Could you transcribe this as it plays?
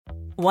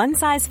One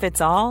size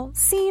fits all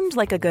seemed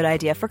like a good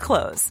idea for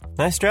clothes.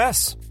 Nice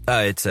dress.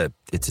 It's a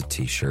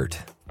t-shirt.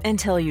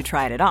 Until you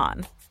tried it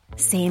on.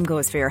 Same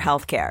goes for your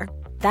healthcare.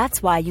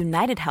 That's why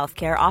United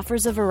Healthcare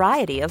offers a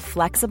variety of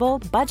flexible,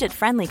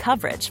 budget-friendly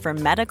coverage for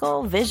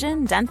medical,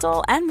 vision,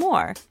 dental, and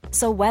more.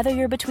 So whether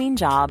you're between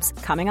jobs,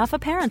 coming off a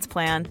parent's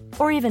plan,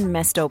 or even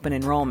missed open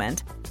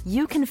enrollment,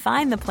 you can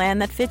find the plan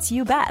that fits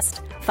you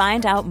best.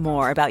 Find out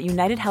more about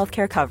United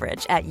Healthcare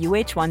coverage at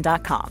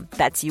uh1.com.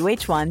 That's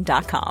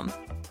uh1.com.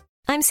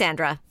 I'm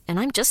Sandra, and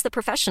I'm just the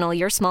professional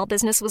your small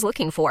business was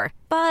looking for.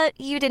 But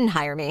you didn't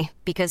hire me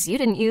because you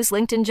didn't use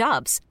LinkedIn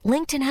Jobs.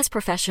 LinkedIn has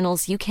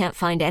professionals you can't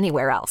find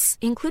anywhere else,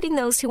 including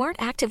those who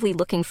aren't actively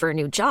looking for a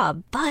new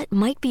job, but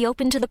might be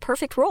open to the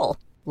perfect role,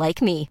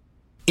 like me.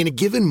 In a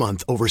given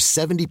month, over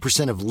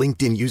 70% of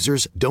LinkedIn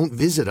users don't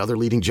visit other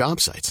leading job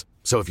sites.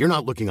 So if you're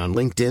not looking on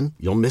LinkedIn,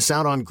 you'll miss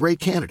out on great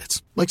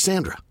candidates like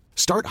Sandra.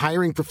 Start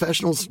hiring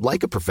professionals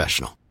like a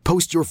professional.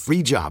 Post your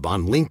free job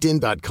on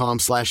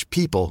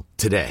linkedin.com/people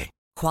today.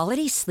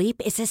 Quality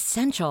sleep is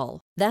essential.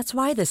 That's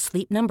why the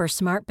Sleep Number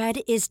Smart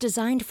Bed is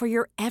designed for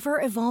your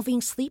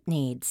ever-evolving sleep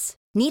needs.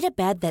 Need a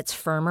bed that's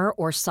firmer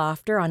or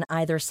softer on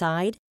either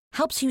side?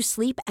 Helps you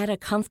sleep at a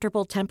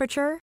comfortable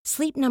temperature?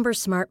 Sleep Number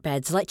Smart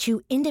Beds let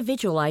you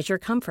individualize your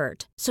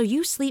comfort so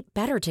you sleep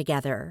better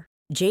together.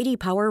 J.D.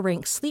 Power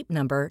ranks Sleep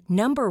Number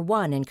number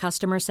 1 in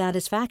customer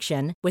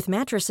satisfaction with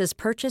mattresses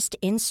purchased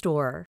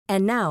in-store.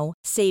 And now,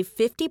 save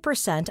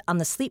 50% on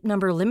the Sleep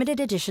Number Limited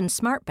Edition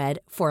Smart Bed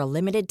for a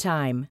limited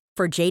time.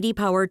 For J.D.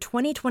 Power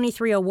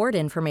 2023 award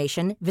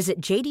information, visit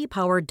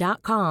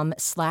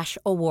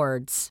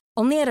jdpower.com/awards.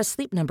 Only at a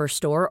Sleep Number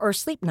store or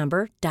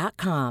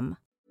sleepnumber.com.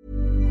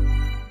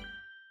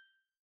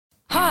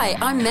 Hi,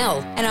 I'm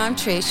Mel. And I'm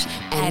Trish.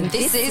 And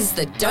this is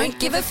the Don't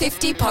Give a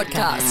 50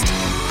 podcast.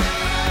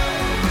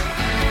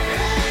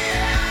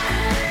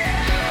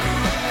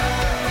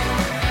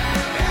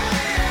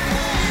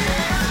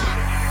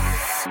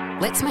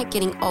 Let's make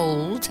getting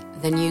old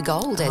the new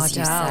gold, as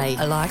you say.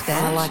 I like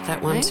that. I like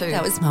that one too.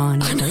 That was mine.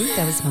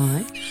 That was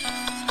mine.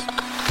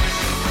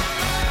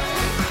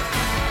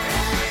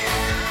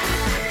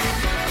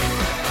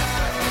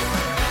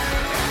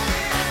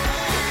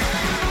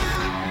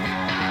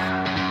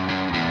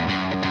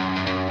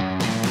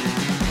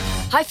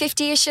 Hi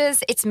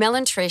 50-ishers, it's Mel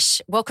and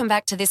Trish. Welcome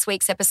back to this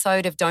week's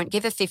episode of Don't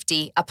Give a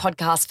 50, a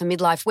podcast for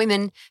midlife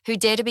women who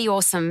dare to be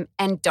awesome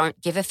and don't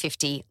give a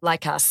 50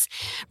 like us.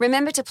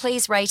 Remember to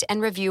please rate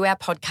and review our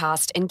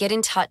podcast and get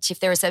in touch if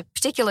there is a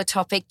particular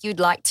topic you'd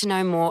like to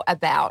know more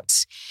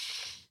about.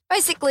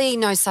 Basically,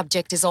 no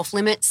subject is off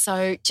limits,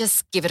 so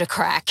just give it a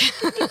crack.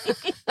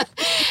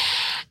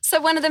 So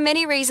one of the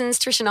many reasons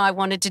Trish and I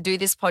wanted to do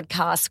this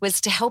podcast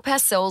was to help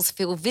ourselves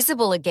feel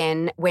visible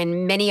again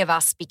when many of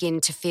us begin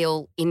to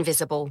feel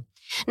invisible.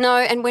 No,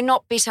 and we're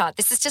not bitter.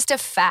 This is just a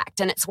fact,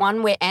 and it's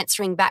one we're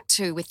answering back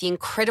to with the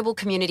incredible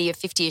community of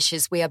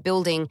 50-ishers we are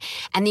building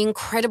and the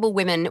incredible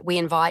women we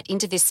invite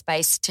into this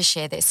space to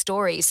share their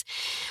stories.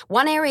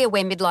 One area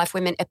where midlife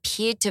women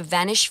appeared to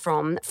vanish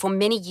from for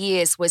many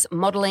years was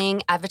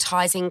modelling,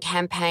 advertising,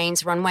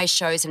 campaigns, runway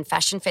shows and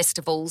fashion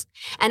festivals.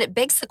 And it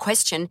begs the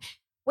question,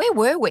 where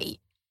were we?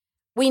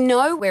 We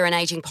know we're an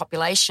ageing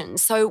population,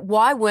 so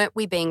why weren't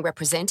we being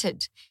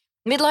represented?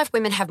 Midlife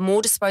women have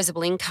more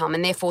disposable income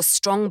and therefore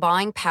strong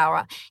buying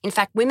power. In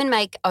fact, women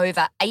make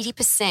over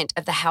 80%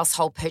 of the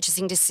household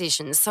purchasing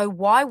decisions. So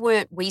why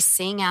weren't we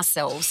seeing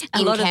ourselves in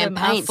campaigns? A lot of them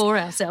are for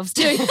ourselves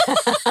too.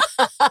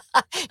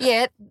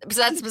 Yeah,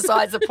 that's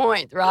besides the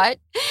point, right?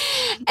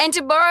 And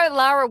to borrow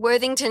Lara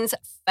Worthington's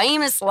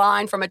famous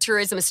line from a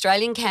Tourism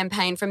Australian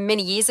campaign from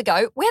many years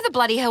ago, where the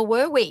bloody hell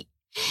were we?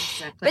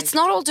 Exactly. But it's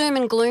not all doom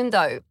and gloom,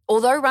 though.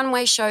 Although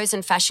runway shows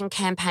and fashion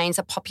campaigns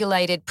are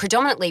populated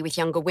predominantly with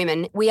younger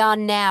women, we are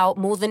now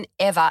more than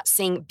ever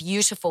seeing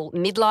beautiful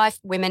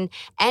midlife women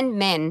and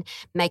men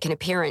make an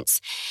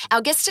appearance. Our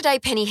guest today,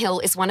 Penny Hill,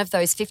 is one of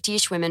those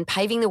 50-ish women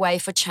paving the way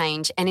for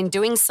change and in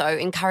doing so,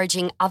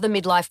 encouraging other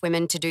midlife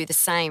women to do the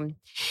same.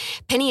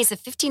 Penny is a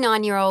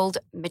 59-year-old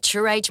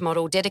mature age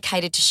model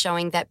dedicated to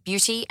showing that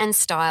beauty and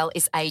style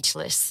is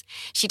ageless.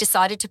 She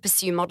decided to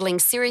pursue modelling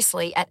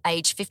seriously at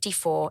age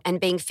 54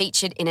 and being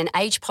featured in an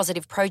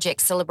age-positive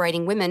project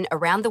celebrating women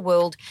around the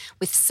world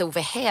with silver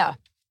hair.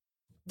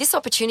 This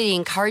opportunity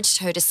encouraged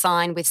her to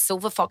sign with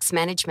Silver Fox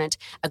Management,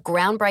 a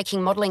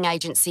groundbreaking modelling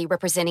agency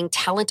representing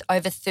talent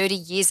over 30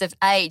 years of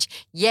age.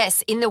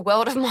 Yes, in the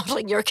world of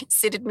modelling, you're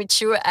considered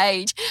mature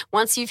age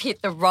once you've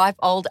hit the ripe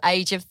old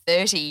age of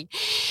 30.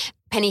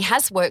 Penny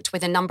has worked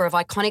with a number of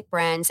iconic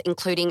brands,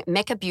 including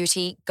Mecca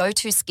Beauty,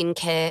 Go-To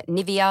Skincare,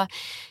 Nivea,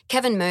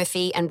 Kevin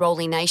Murphy and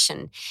Rolly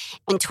Nation.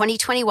 In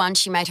 2021,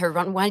 she made her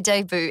runway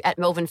debut at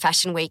Melbourne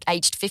Fashion Week,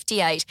 aged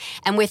 58,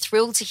 and we're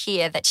thrilled to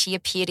hear that she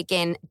appeared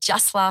again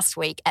just last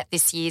week at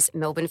this year's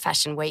Melbourne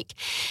Fashion Week.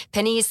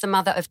 Penny is the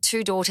mother of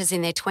 2 daughters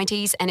in their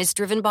 20s and is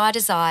driven by a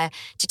desire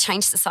to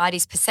change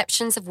society's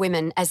perceptions of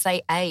women as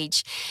they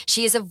age.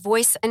 She is a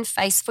voice and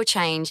face for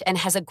change and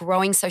has a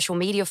growing social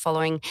media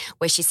following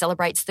where she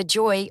celebrates the joy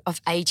joy of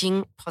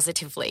ageing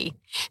positively.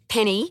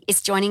 Penny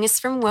is joining us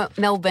from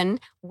Melbourne.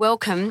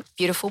 Welcome,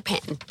 beautiful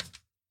Pen.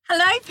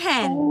 Hello,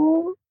 Pen.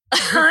 Oh,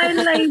 hi,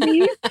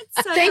 ladies.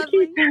 Thank lovely.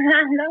 you for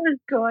that. That was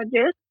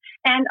gorgeous.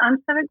 And I'm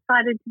so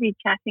excited to be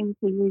chatting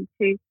to you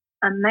two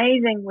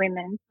amazing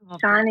women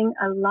shining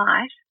a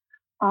light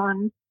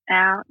on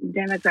our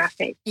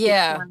demographic.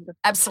 Yeah,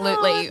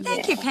 absolutely. Oh,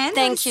 thank you, Pen.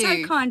 Thank That is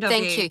you. so kind of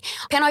Thank you.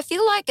 Pen, I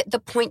feel like the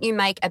point you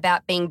make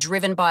about being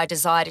driven by a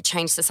desire to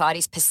change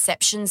society's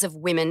perceptions of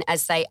women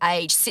as they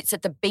age sits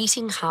at the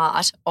beating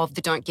heart of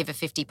the Don't Give a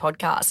 50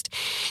 podcast.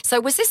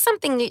 So was this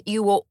something that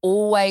you were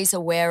always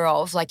aware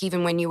of, like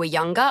even when you were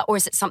younger, or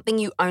is it something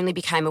you only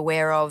became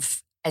aware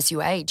of as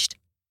you aged?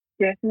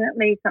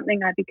 Definitely something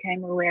I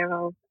became aware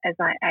of as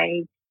I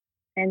aged.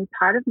 And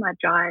part of my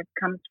drive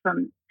comes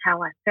from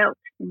how I felt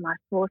in my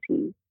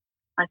 40s.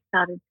 I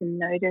started to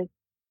notice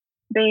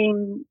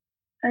being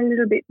a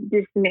little bit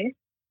dismissed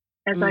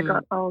as I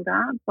got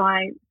older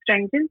by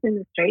strangers in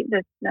the street.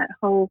 That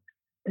whole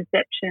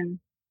perception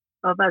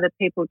of other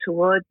people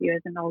towards you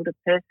as an older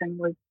person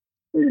was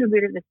a little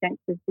bit of a sense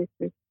of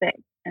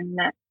disrespect, and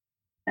that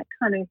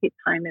kind of hit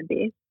home a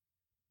bit.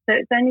 So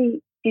it's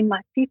only in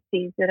my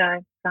 50s that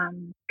I've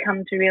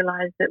come to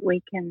realise that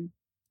we can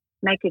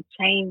make a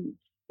change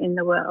in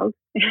the world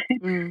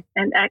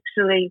and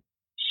actually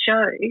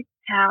show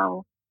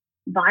how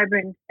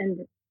vibrant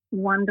and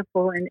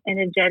wonderful and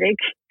energetic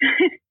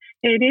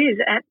it is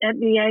at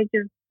the age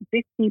of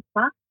 50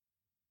 plus.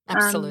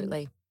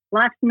 Absolutely.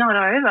 Life's not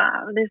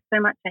over. There's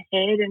so much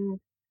ahead and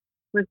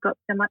we've got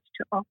so much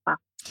to offer.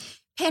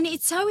 Pen,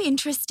 it's so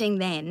interesting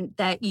then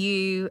that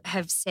you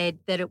have said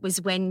that it was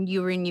when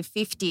you were in your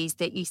 50s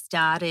that you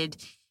started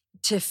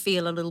to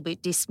feel a little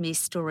bit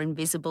dismissed or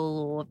invisible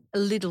or a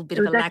little bit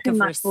of a lack of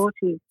respect.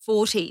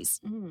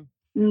 40s.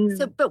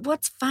 So, but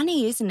what's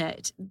funny, isn't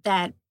it,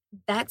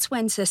 that's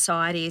when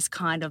society is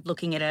kind of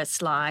looking at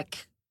us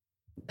like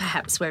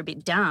perhaps we're a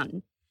bit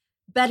done.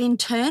 But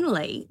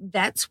internally,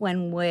 that's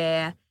when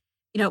we're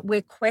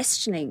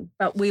questioning,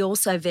 but we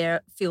also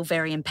feel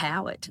very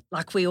empowered.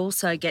 Like we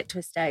also get to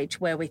a stage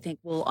where we think,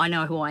 well, I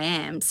know who I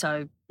am,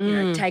 so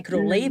take it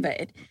or leave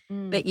it.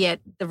 But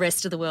yet the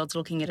rest of the world's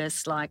looking at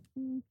us like,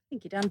 I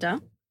think you're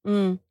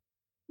done.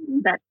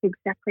 That's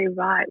exactly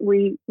right.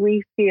 We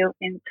feel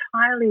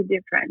entirely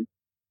different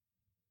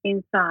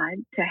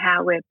inside to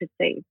how we're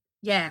perceived.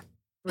 Yeah.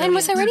 And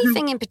was there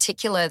anything in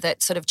particular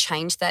that sort of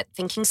changed that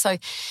thinking? So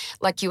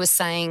like you were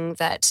saying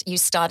that you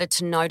started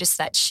to notice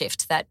that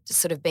shift, that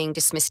sort of being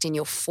dismissed in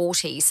your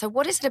 40s. So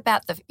what is it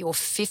about your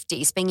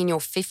 50s, being in your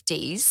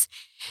 50s,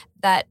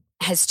 that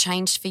has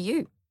changed for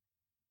you?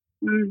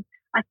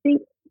 I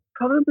think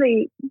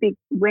probably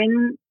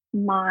when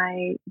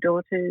my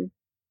daughters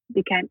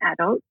became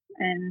adults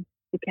and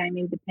became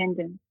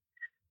independent,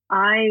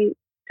 I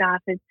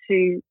started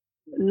to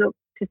look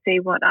to see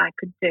what I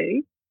could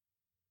do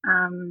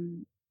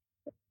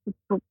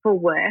for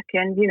work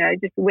and,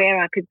 just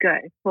where I could go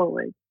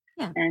forward.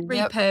 Yeah, and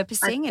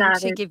repurposing and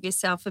to give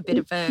yourself a bit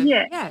of a...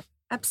 Yeah,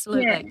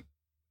 absolutely. Yeah.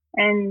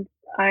 And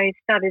I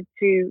started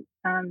to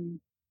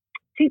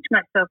teach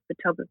myself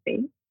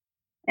photography,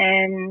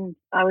 and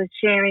I was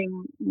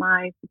sharing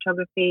my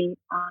photography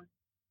on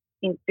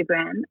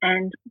Instagram.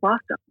 And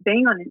whilst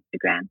being on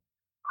Instagram,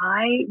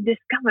 I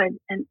discovered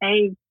an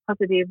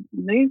age-positive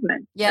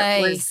movement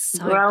that was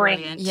so growing.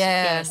 Brilliant.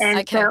 Yes.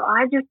 And so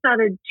I just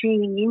started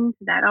tuning into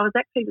that. I was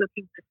actually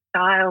looking for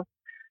style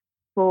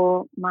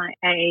for my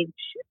age.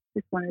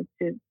 Just wanted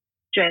to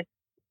dress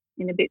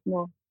in a bit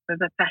more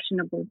of a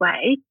fashionable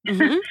way.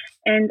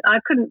 And I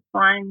couldn't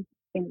find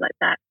things like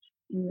that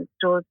in the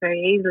stores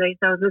very easily.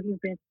 So I was looking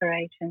for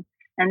inspiration.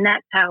 And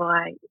that's how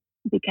I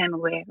became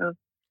aware of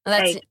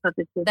age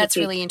positivity. That's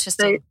really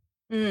interesting.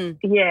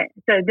 Yeah.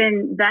 So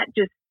then that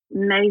just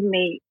made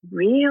me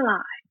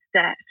realise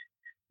that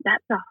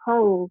that's a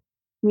whole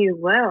new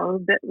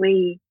world that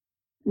we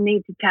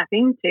need to tap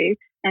into.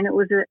 And it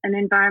was an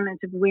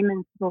environment of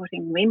women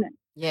supporting women,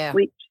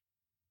 which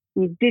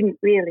you didn't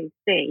really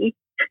see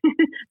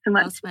so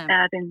much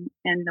out in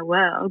the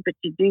world, but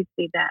you do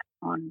see that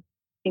on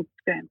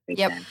Instagram, for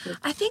example.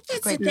 I think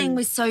that's the thing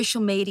with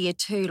social media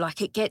too.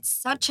 Like it gets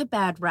such a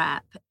bad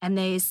rap and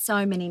there's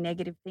so many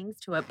negative things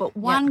to it. But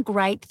one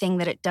great thing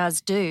that it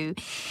does do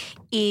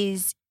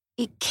is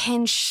it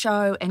can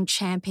show and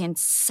champion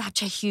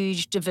such a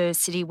huge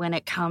diversity when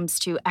it comes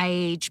to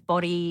age,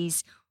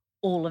 bodies,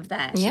 all of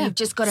that. Yeah. You've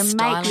just got to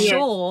make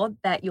sure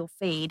that your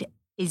feed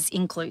is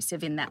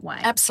inclusive in that way.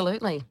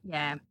 Absolutely.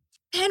 Yeah.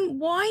 And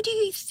why do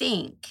you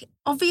think,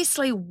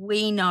 obviously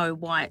we know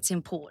why it's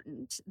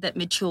important that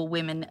mature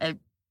women are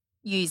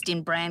used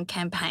in brand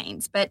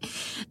campaigns, but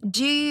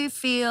do you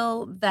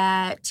feel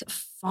that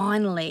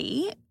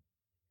finally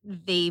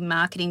the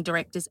marketing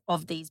directors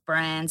of these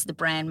brands, the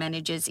brand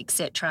managers,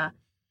 etc.,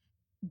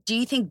 do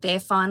you think they're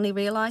finally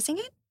realising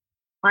it?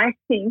 I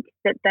think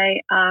that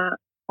they are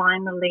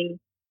finally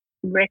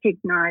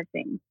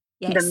recognising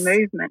the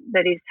movement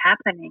that is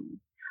happening.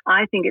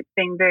 I think it's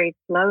been very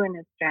slow in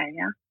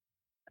Australia.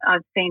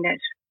 I've seen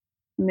it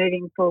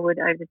moving forward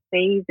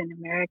overseas in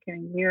America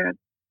and Europe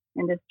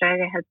and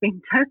Australia has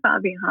been so far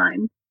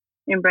behind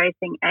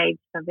embracing age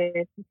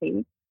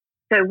diversity.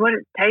 So what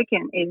it's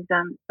taken is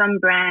some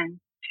brands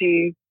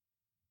to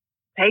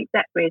take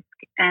that risk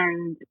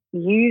and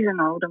use an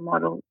older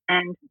model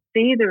and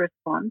see the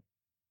response.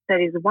 That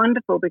is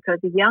wonderful, because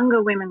the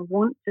younger women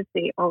want to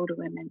see older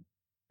women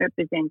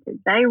represented.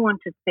 They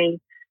want to see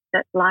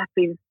that life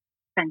is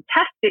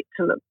fantastic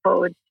to look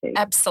forward to.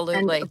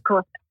 Absolutely. And of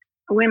course,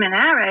 women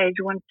our age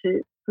want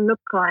to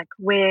look like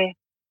we're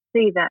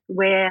being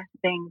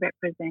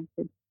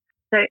represented.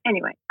 So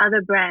anyway,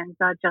 other brands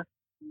are just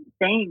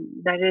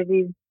seeing that it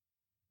is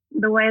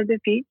the way of the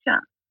future.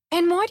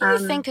 And why do you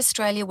think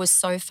Australia was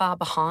so far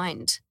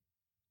behind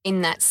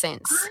in that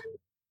sense?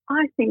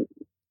 I think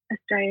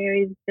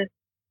Australia is just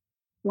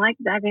like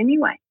that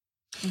anyway.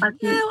 I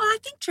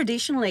think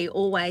traditionally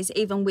always,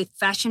 even with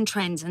fashion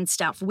trends and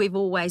stuff, we've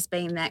always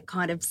been that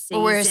kind of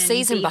season, we're a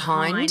season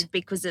behind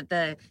because of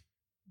the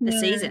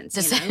seasons,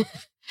 you know?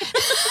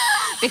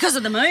 Because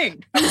of the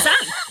moon and the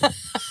sun.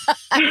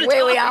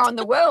 Where we are on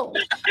the world,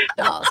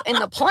 in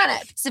the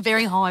planet. It's a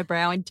very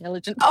highbrow,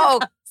 intelligent. Oh,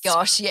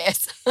 gosh,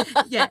 yes.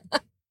 Yeah.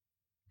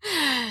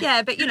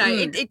 Yeah, but, you know,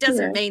 it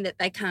doesn't mean that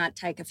they can't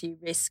take a few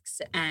risks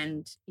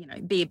and, you know,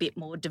 be a bit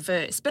more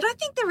diverse. But I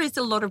think there is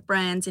a lot of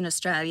brands in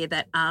Australia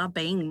that are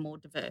being more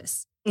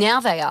diverse. Now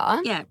they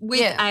are. Yeah,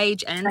 with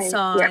age and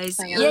size,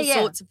 all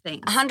sorts of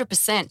things.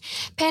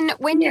 100%. Pen,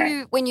 when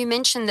you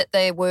mentioned that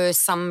there were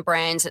some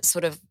brands that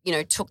sort of, you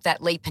know, took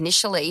that leap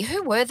initially,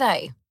 who were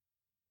they?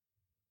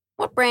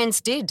 What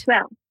brands did?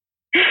 Well,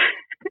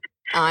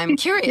 I'm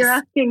curious. You're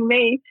asking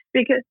me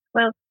because,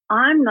 well,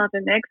 I'm not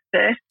an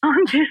expert.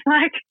 I'm just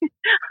like,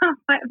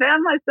 I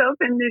found myself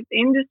in this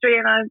industry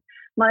and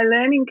my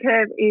learning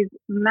curve is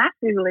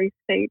massively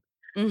steep.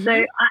 Mm-hmm. So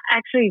I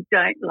actually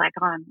don't,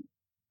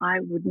 I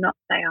would not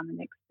say I'm an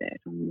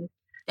expert on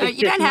this.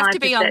 You don't have to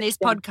be on this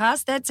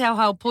podcast. That's our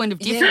whole point of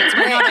difference.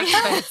 We're not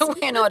experts.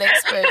 We're not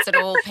experts at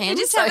all, Pen. We're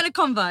just having a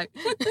convo.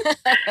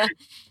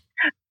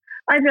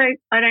 I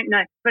don't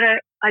know. But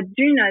I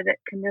do know that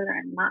Camilla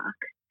and Mark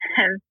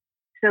have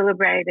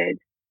celebrated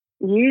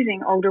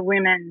using older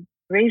women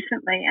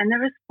recently, and the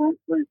response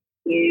was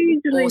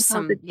hugely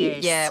positive.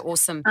 Yes. Yeah,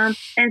 awesome. And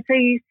so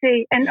you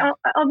see, and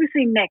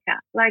obviously Mecca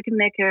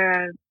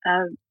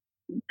are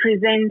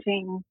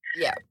presenting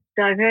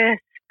diverse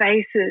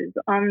faces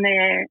on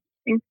their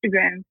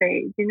Instagram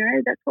feed. You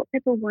know, that's what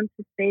people want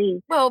to see.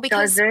 Well,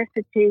 because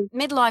diversity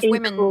midlife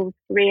women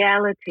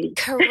reality.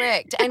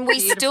 Correct. And we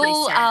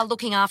still are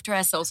looking after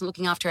ourselves and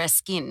looking after our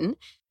skin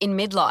in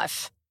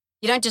midlife.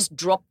 You don't just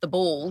drop the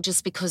ball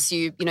just because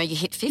you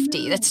hit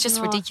 50. That's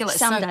just ridiculous.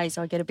 Some days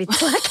I get a bit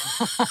slack.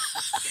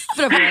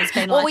 But I've always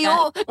been like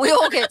that. We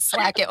all get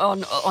slack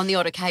on the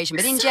odd occasion,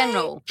 but in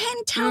general.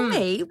 Pen, tell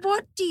me,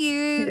 what do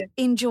you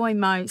enjoy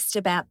most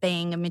about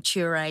being a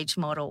mature age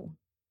model?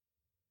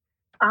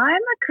 I'm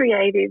a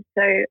creative,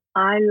 so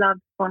I love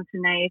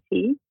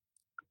spontaneity,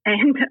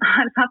 and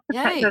I love the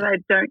fact that I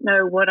don't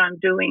know what I'm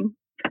doing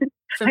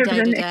over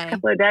the next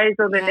couple of days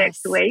or the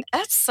next week.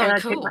 That's so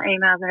and cool. I check my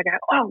emails and I go,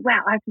 oh,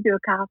 wow, I have to do a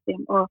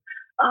casting, or,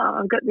 oh,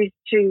 I've got this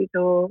shoot,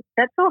 or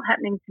that's all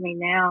happening to me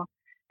now,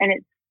 and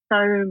it's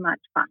so much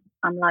fun.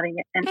 I'm loving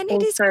it. And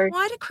it is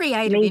quite a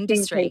creative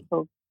industry.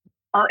 People.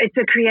 Oh, it's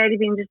a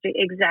creative industry,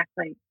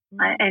 exactly.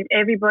 And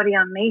everybody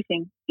I'm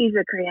meeting is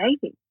a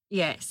creative.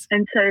 Yes.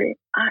 And so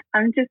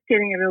I'm just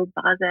getting a real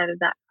buzz out of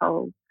that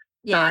whole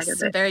side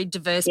of it. Very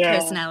diverse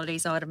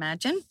personalities, I would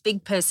imagine.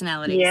 Big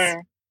personalities. Yeah.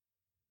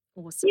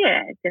 Awesome.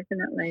 Yeah,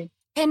 definitely.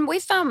 And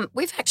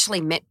we've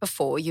actually met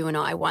before, you and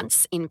I,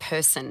 once in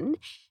person.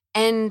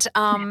 And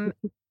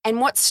and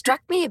what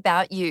struck me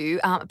about you,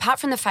 apart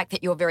from the fact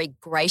that you're very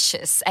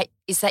gracious,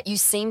 is that you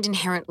seemed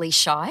inherently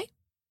shy.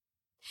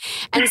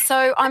 And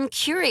so I'm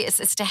curious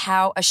as to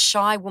how a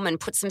shy woman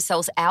puts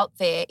themselves out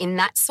there in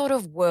that sort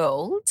of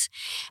world.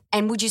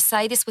 And would you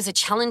say this was a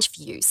challenge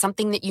for you,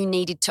 something that you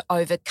needed to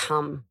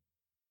overcome?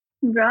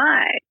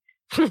 Right.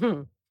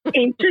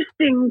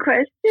 Interesting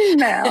question,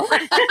 Mel.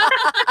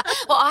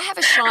 Well, I have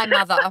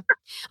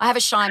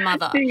a shy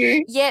mother. Do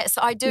you? Yes,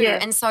 I do. Yeah.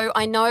 And so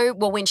I know,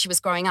 well, when she was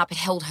growing up, it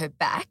held her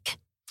back.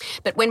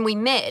 But when we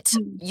met,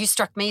 you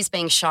struck me as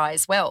being shy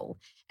as well.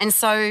 And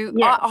so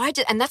I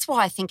did, and that's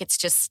why I think it's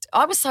just,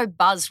 I was so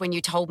buzzed when you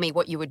told me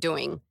what you were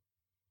doing.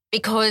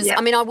 Because,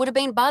 I mean, I would have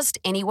been buzzed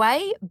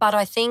anyway, but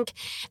I think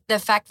the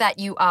fact that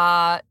you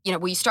are,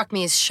 you struck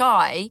me as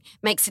shy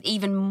makes it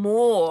even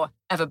more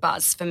of a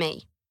buzz for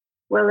me.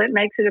 Well, it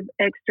makes it an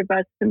extra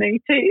buzz for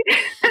me too.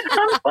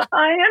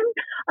 I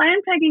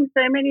am taking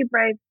so many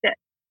brave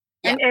steps,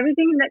 and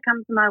everything that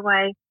comes my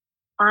way,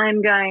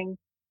 I'm going,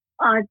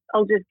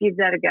 I'll just give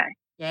that a go.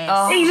 Yes.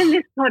 Oh. Even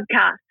this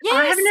podcast. Yes.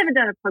 I haven't ever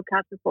done a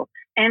podcast before,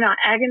 and I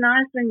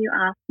agonised when you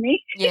asked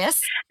me.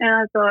 Yes. And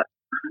I thought,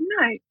 oh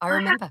no, I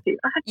remember.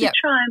 I have to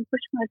try and push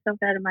myself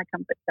out of my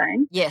comfort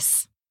zone.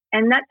 Yes.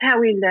 And that's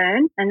how we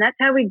learn, and that's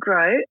how we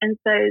grow. And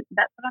so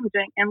that's what I'm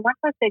doing. And once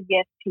I said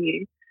yes to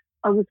you,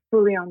 I was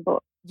fully on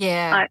board.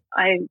 Yeah.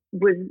 I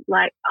was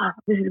like, oh,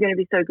 this is going to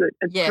be so good.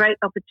 A great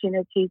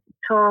opportunity to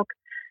talk.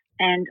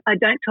 And I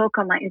don't talk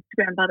on my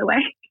Instagram, by the way.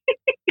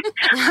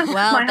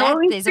 Well,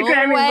 there's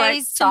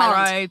always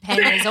tomorrow, Pen.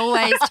 There's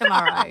always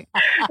tomorrow.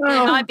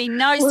 There might be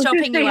no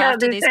stopping you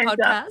after this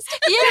podcast.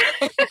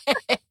 Yeah.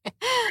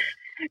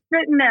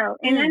 But Mel,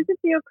 in answer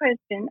to your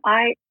question,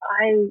 I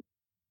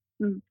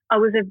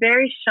was a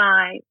very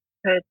shy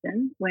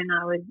person when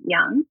I was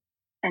young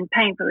and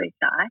painfully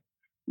shy.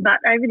 But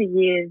over the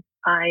years,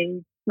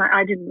 I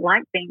didn't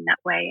like being that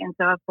way, and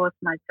so I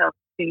forced myself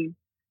to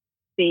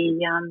be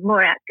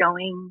more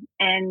outgoing,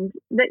 and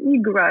that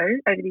you grow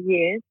over the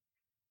years.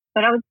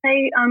 But I would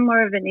say I'm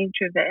more of an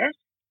introvert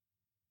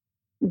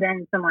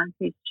than someone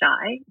who's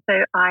shy.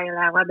 So I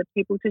allow other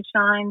people to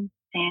shine,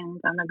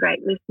 and I'm a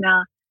great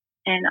listener,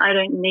 and I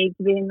don't need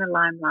to be in the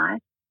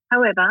limelight.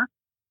 However,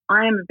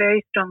 I am a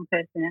very strong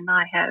person, and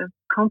I have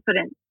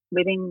confidence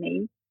within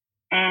me.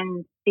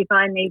 And if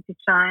I need to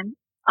shine,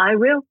 I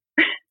will.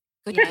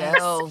 Good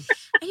girl.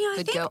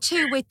 I think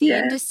too with the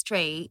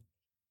industry,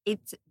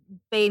 it's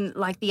been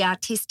like the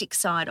artistic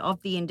side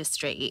of the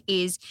industry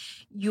is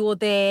you're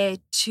there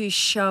to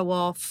show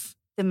off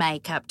the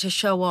makeup, to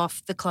show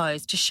off the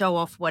clothes, to show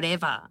off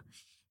whatever.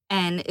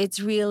 And it's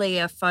really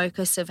a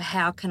focus of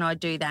how can I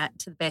do that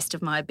to the best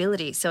of my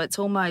ability. So it's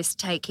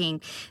almost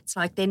it's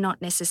like they're not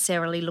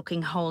necessarily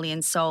looking wholly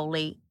and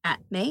solely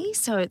at me.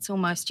 So it's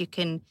almost you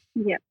can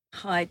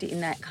hide in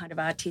that kind of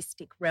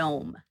artistic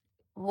realm.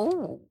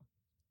 Oh.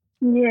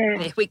 Yeah.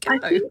 There we go.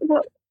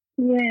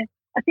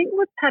 I think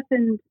what's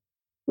happened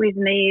with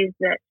me is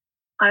that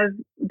I've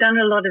done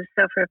a lot of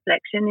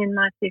self-reflection in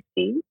my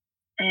 50s,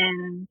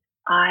 and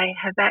I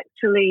have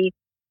actually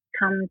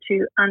come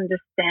to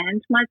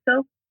understand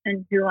myself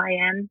and who I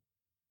am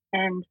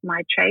and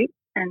my traits,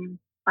 and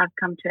I've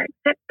come to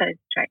accept those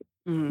traits.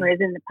 Whereas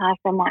in the past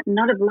I might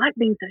not have liked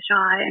being so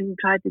shy and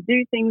tried to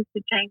do things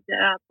to change it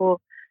up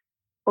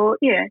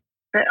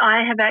but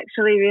I have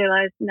actually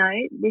realised, no,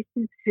 this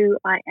is who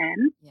I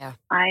am. Yeah.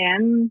 I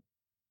am,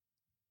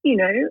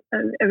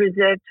 a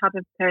reserved type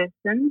of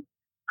person,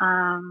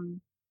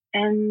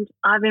 and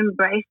I've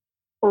embraced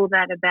all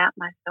that about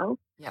myself.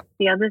 Yep.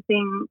 The other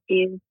thing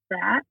is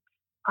that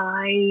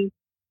I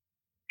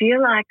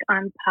feel like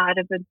I'm part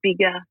of a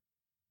bigger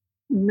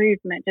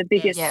movement, a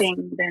bigger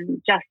thing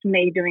than just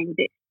me doing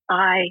this.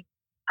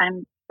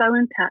 I'm so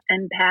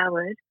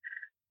empowered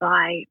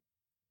by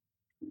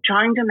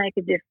trying to make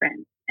a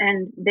difference,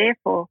 and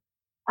therefore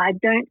I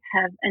don't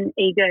have an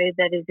ego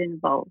that is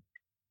involved.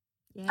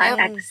 Yes. I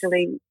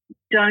actually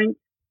don't.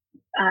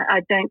 I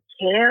don't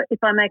care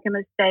if I make a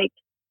mistake,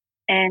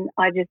 and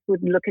I just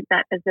would look at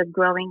that as a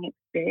growing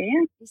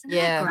experience. Isn't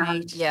that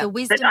great? Yeah. The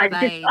wisdom but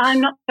of age. I'm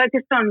not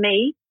focused on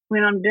me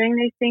when I'm doing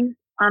these things.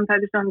 I'm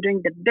focused on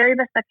doing the very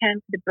best I can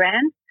for the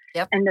brand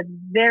and the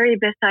very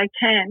best I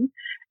can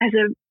as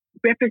a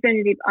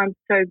representative. I'm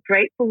so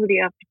grateful for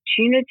the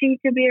opportunity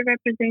to be a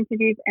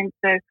representative, and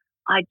so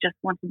I just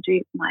want to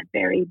do my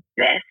very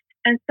best.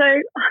 And so,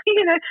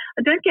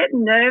 I don't get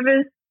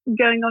nervous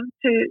going on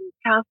to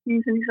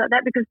castings and things like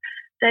that because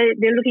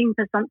they're looking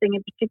for something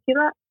in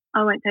particular.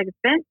 I won't take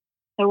offense.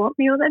 They want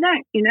me or they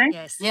don't,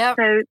 Yes. Yeah.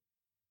 So,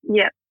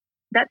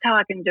 that's how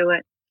I can do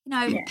it.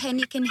 Pen,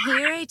 you can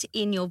hear it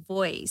in your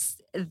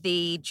voice,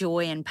 the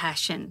joy and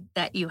passion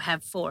that you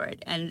have for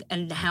it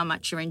and how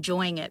much you're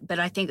enjoying it. But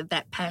I think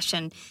that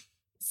passion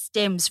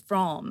stems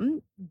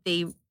from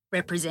the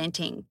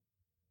representing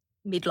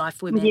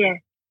midlife women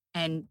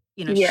and,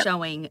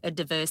 showing a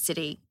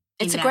diversity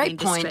in that industry. It's a great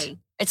point.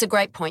 It's a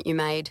great point you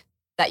made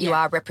that you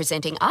are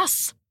representing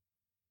us.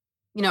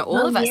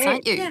 All of us,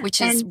 aren't you? Which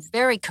is a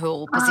very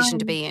cool position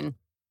to be in.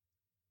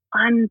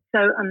 I'm so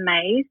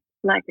amazed,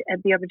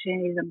 at the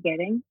opportunities I'm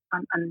getting.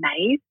 I'm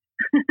amazed.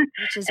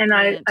 Which is and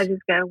I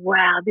just go,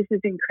 wow, this is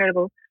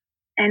incredible.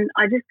 And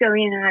I just go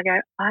in and I go,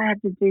 I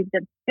have to do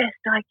the best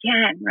I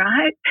can,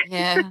 right?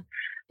 Yeah.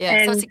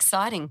 Yeah, so it's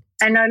exciting.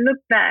 And I look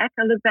back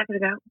and I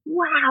go,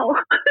 wow.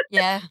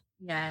 Yeah.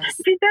 Yes.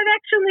 Did that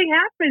actually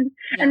happen?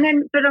 Yeah. And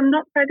then, but I'm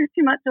not focused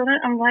too much on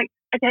it. I'm like,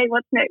 okay,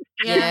 what's next?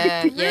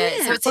 Yeah.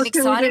 So it's an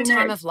exciting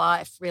time of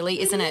life, really,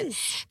 isn't it?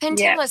 Pen,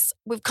 tell us,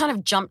 we've kind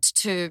of jumped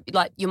to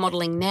your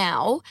modelling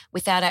now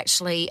without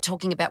actually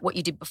talking about what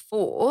you did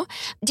before.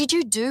 Did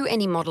you do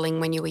any modelling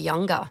when you were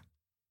younger?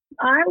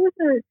 I was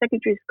a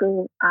secondary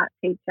school art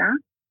teacher.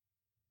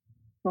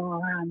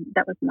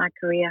 That was my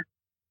career.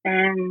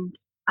 And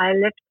I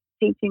left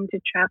teaching to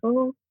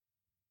travel.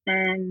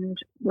 And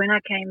when I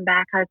came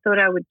back, I thought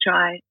I would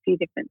try a few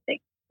different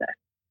things. So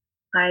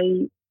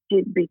I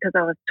did, because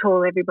I was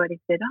tall, everybody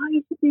said, oh,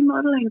 you should be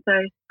modelling. So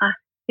I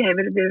gave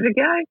it a bit of a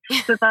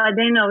go. But by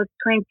then I was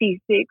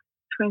 26,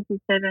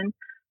 27,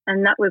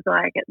 and that was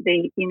at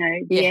the,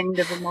 the end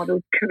of a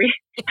model's career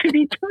to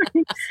be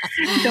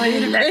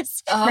joining that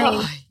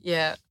scene.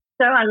 Yeah.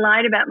 So I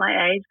lied about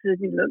my age because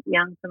you look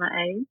young for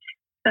my age.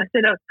 So I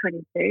said I was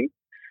 22.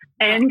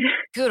 And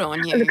good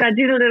on you. Look, I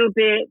did a little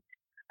bit.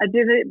 I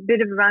did a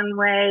bit of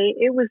runway.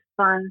 It was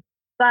fun,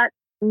 but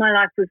my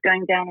life was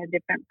going down a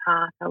different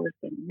path. I was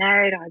getting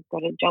married. I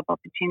got a job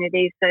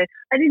opportunity. So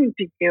I didn't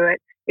pursue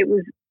it. It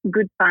was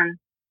good fun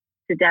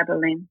to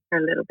dabble in for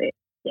a little bit.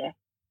 Yeah.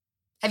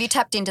 Have you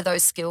tapped into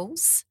those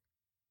skills?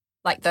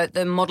 Like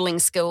the modelling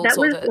skills That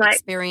or was the like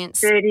experience?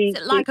 30. Is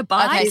it like a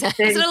bike? Okay,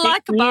 so Is it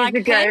like a bike,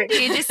 ago. Pen?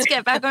 Do you just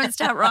get back on and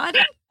start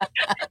riding?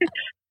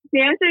 The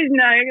answer is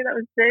no. That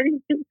was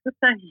 36 or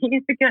so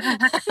years ago.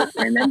 I can't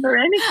remember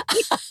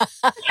anything.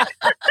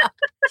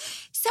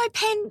 So,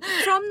 Pen,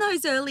 from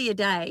those earlier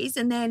days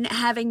and then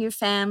having your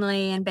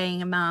family and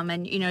being a mum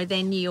and,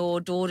 then your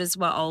daughters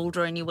were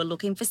older and you were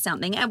looking for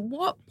something, at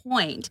what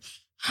point,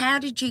 how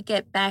did you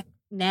get back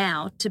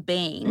now to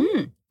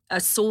being a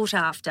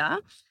sought-after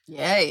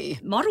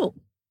model?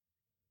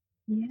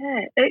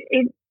 Yeah,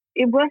 it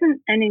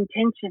wasn't an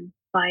intention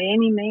by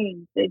any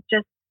means. It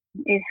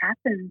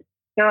happened.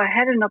 So I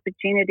had an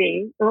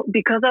opportunity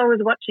because I was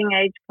watching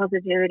Age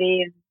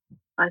Positivity and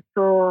I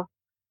saw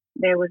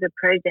there was a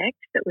project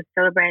that was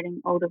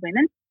celebrating older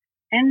women,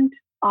 and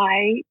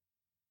I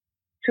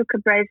took a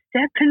brave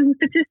step and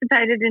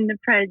participated in the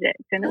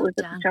project, and it was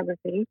a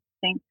photography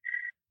thing.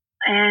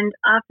 And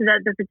after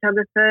that, the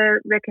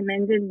photographer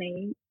recommended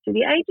me to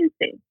the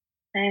agency,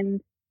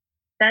 and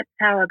that's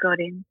how I got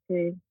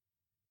into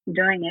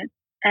doing it.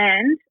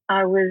 And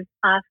I was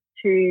asked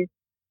to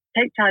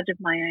take charge of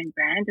my own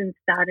brand and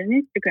start an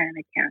Instagram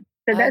account.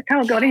 So that's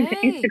how I got into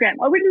Instagram.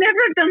 I would never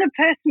have done a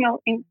personal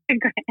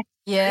Instagram.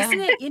 Yeah. Isn't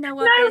it? You know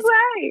what? No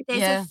way.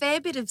 There's a fair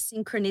bit of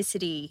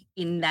synchronicity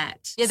in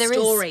that there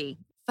story.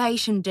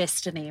 Fate and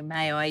destiny,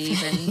 may I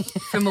even,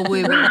 from a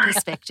woo-woo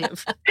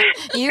perspective.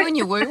 You and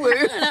your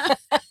woo-woo.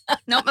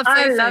 Not my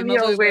I foo-foo, love my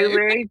your woo-woo.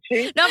 woo-woo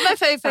too. Not my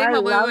foo-foo, I my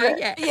love woo-woo.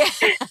 it. Yeah.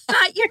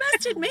 But you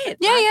must admit.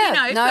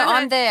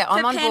 I'm there.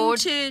 I'm on Pen board.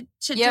 To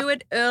do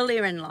it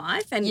earlier in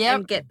life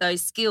and get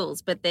those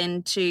skills, but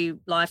then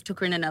life took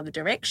her in another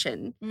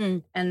direction.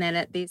 And then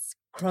at this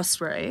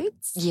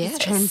crossroads, this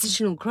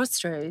transitional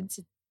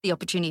crossroads, the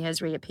opportunity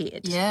has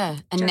reappeared. Yeah.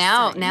 And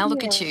now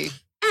look at you.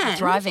 And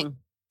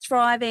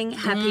thriving,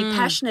 happy,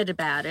 passionate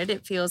about it.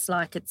 It feels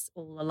like it's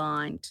all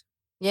aligned.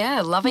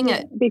 Yeah, loving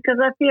it. Because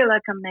I feel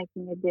like I'm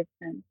making a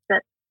difference.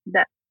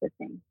 That's the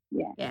thing.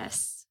 Yeah.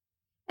 Yes.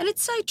 And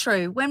it's so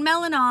true. When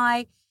Mel and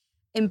I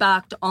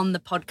embarked on the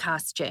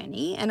podcast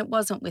journey, and it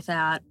wasn't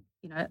without,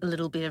 a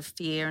little bit of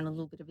fear and a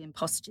little bit of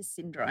imposter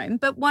syndrome,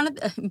 but one of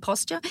the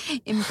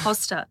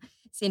imposter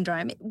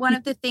syndrome, one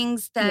of the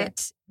things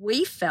that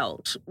we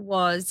felt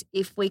was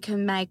if we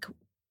can make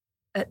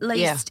at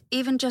least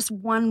even just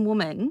one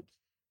woman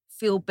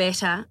feel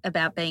better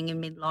about being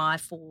in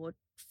midlife, or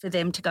for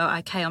them to go,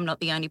 okay, I'm not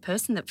the only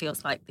person that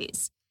feels like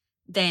this,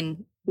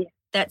 then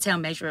that's our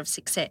measure of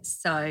success.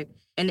 So,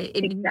 and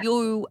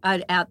you are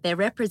out there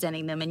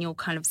representing them and you're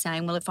kind of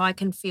saying, well, if I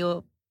can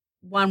feel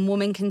one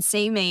woman can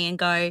see me and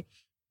go,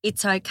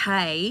 it's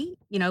okay,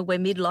 we're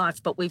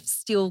midlife, but we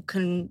still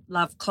can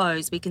love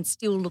clothes. We can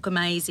still look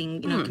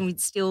amazing, can we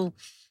still,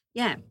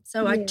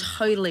 So I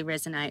totally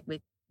resonate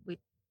with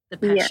the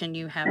passion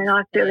you have. And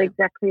I feel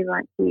exactly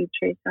like you,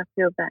 Trish. I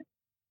feel that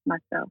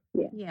myself,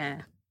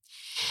 Yeah.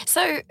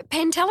 So,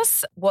 Pen, tell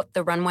us what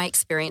the runway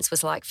experience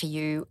was like for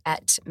you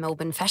at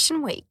Melbourne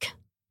Fashion Week.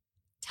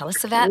 Tell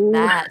us about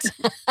that.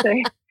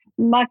 So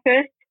my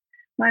first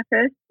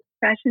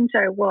fashion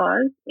show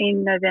was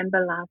in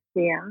November last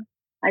year.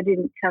 I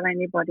didn't tell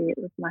anybody it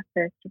was my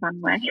first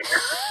runway.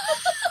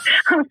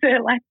 I was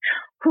there like,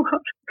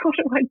 what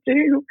do I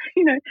do?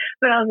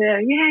 But I was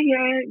there,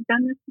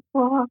 done this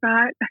before,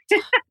 right?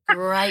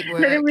 Great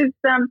work. But it was,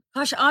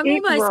 gosh, I'm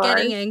almost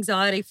getting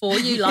anxiety for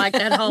you, like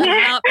that whole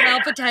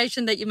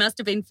palpitation that you must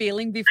have been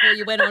feeling before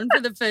you went on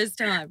for the first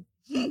time.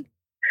 But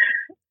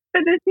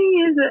the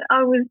thing is that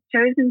I was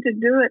chosen to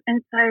do it,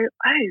 and so,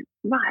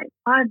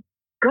 I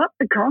got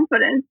the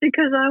confidence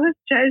because I was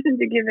chosen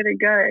to give it a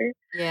go.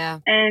 Yeah.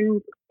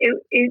 And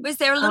it was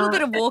there a little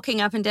bit of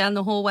walking up and down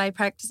the hallway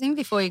practicing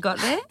before you got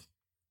there?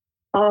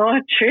 Oh,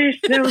 Trish,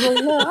 there was a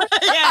lot.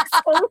 Yes.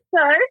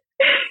 Also,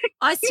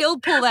 I still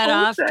pull that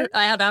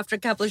out after a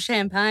couple of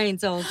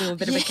champagnes. I'll do a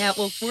bit of a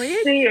catwalk for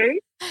you. Do you?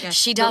 Yeah.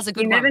 She does a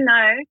good one. You never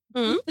know.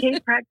 Mm-hmm.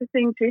 Keep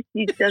practicing, Trish.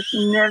 You just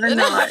never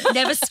know.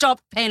 Never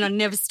stop, Pen. I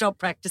never stop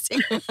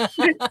practicing.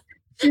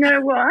 You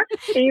know what?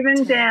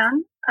 Even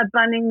down a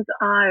Bunnings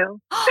aisle.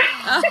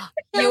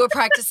 You were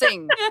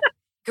practicing.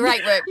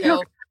 Great work, girl.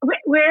 Look,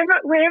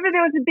 wherever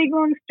there was a big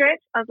long stretch,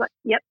 I was like,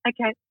 yep,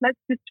 okay, let's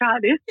just try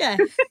this. Yeah.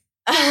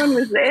 No one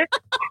was there.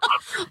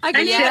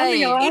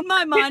 In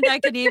my mind, I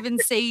could even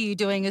see you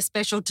doing a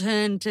special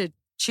turn to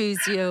choose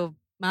your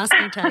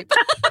masking tape.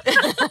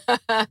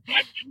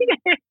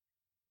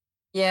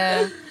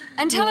 Yeah.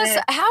 And tell us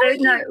how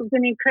No, it was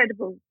an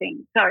incredible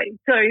thing. Sorry,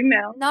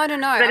 Mel. No. But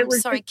it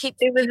was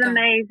It was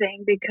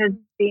amazing because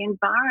the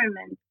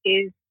environment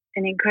is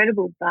an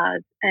incredible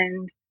buzz,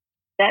 and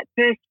that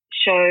first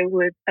show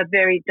was a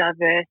very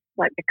diverse,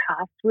 like the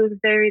cast was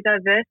very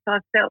diverse, so I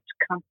felt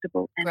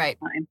comfortable and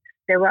fine.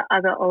 There were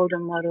other older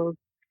models,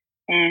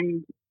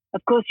 and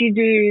of course you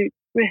do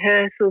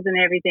rehearsals and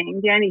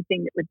everything. The only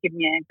thing that would give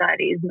me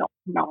anxiety is not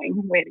knowing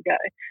where to go,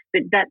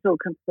 but that's all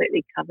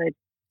completely covered.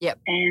 Yep.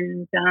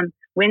 And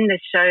when the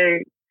show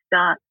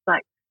starts,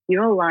 like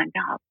you're all lined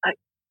up,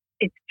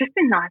 it's just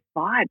a nice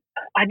vibe.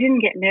 I didn't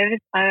get nervous.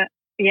 I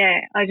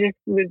just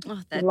was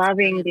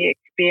loving the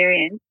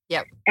experience.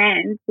 Yep.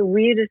 And the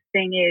weirdest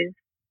thing is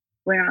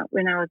when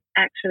I was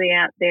actually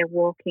out there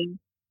walking,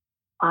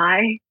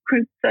 I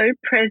was so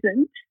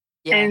present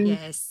and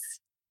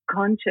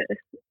conscious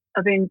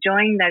of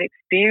enjoying that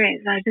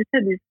experience. I just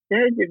had this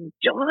surge of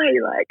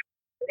joy, like,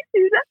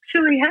 this is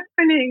actually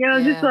happening. And I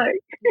was just like...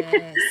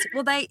 Yes.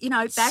 Well, they,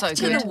 back So to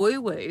good. the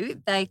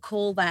woo-woo, they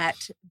call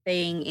that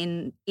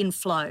being in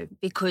flow,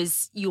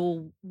 because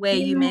you're where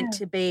you're meant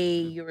to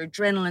be, your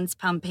adrenaline's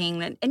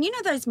pumping. And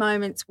those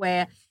moments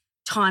where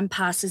time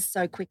passes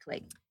so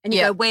quickly and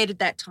you go, where did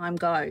that time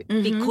go?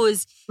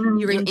 Because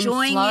you're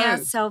enjoying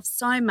yourself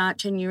so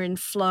much and you're in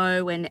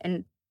flow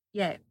and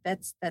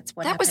that's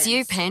what That happens. was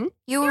you, Pen.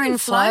 You were in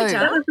flow.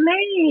 That was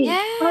me. Yeah.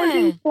 I was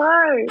in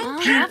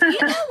flow.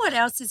 You know what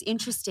else is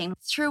interesting?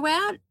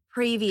 Throughout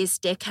previous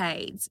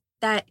decades,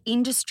 that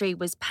industry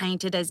was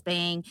painted as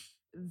being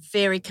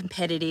very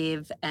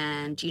competitive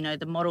and,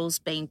 the models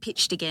being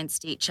pitched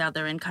against each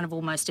other and kind of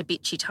almost a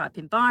bitchy type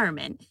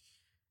environment,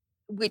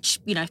 which,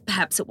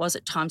 perhaps it was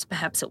at times,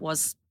 perhaps it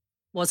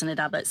wasn't at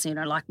others.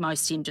 Like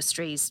most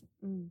industries,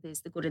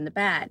 there's the good and the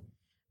bad.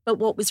 But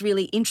what was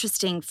really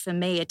interesting for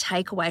me, a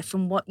takeaway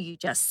from what you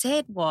just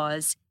said,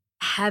 was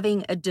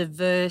having a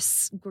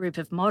diverse group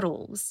of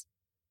models.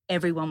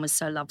 Everyone was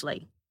so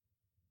lovely.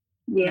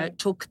 Yeah. It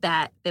took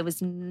that. There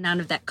was none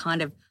of that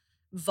kind of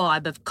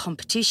vibe of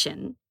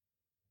competition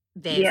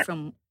there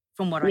from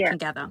what I can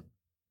gather.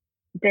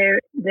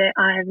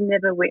 I have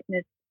never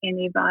witnessed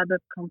any vibe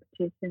of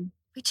competition.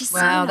 Which is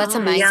wow, so that's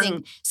nice.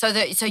 amazing. So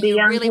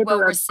you're really well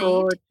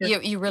received.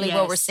 You're really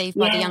well received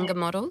by the Yeah. younger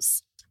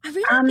models. I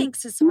really think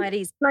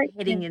society's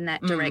heading in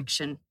that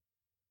direction.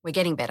 We're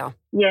getting better.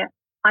 Yeah,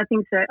 I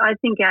think so. I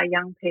think our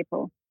young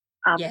people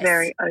are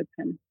very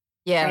open.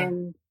 Yeah.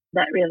 And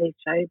that really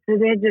shows. So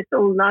they're just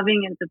all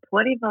loving and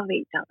supportive of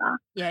each other.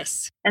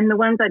 Yes. And the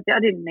ones I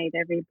didn't meet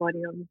everybody,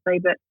 obviously,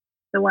 but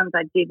the ones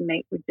I did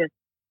meet were just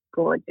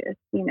gorgeous,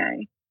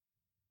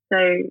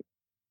 So,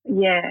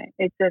 yeah,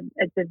 it's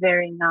a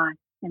very nice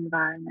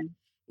environment.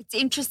 It's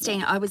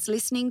interesting. I was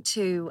listening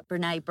to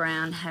Brené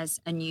Brown has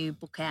a new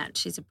book out.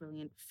 She's a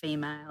brilliant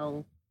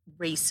female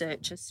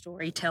researcher,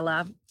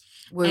 storyteller.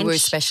 Woo-woo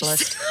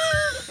specialist.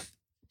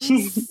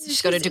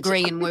 She's got a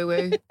degree in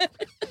woo-woo.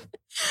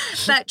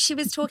 But she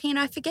was talking, and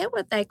I forget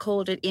what they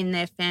called it in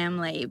their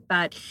family,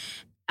 but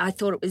I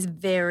thought it was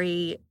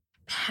very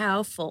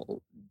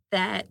powerful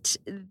that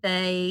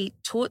they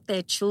taught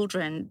their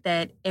children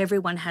that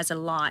everyone has a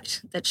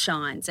light that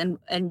shines,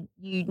 and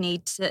you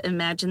need to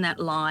imagine that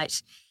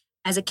light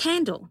as a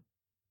candle.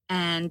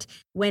 And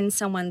when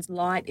someone's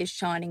light is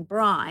shining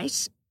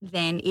bright,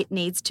 then it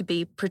needs to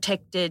be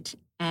protected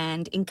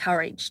and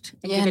encouraged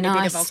and given a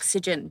bit of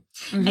oxygen.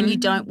 And you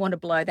don't want to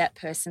blow that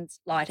person's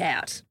light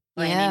out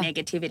by any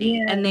negativity.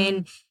 Yeah. And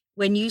then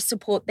when you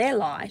support their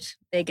light,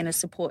 they're going to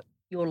support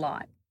your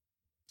light.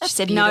 That's she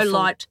said, beautiful. no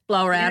light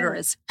blower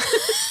outerers.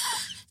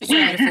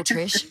 Beautiful,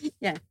 Trish.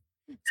 Yeah.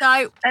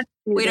 So That's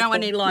we don't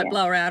want any beautiful. light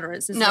blower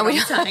outerers. Is No, what we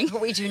I'm saying.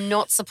 don't. We do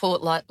not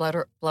support light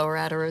blower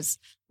outerers.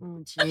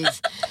 Oh,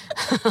 jeez.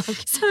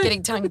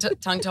 Getting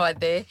tongue-tied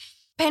there.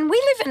 Pen,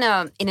 we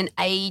live in an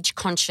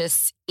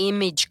age-conscious,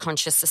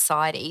 image-conscious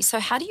society. So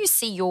how do you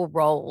see your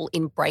role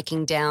in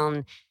breaking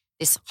down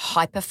this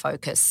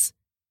hyper-focus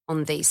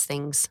on these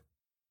things?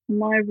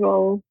 My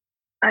role,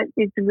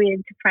 it's weird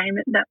to frame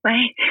it that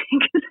way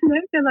because I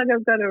don't feel like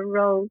I've got a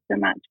role so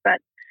much,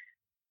 but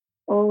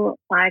all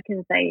I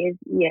can say is,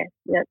 yes,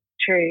 that's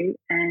true.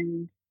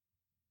 And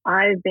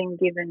I've been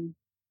given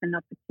an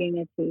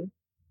opportunity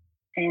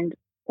and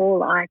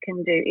all I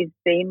can do is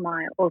be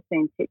my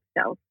authentic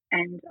self.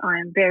 And I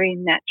am very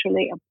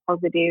naturally a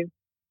positive,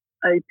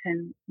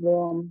 open,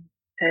 warm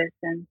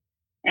person.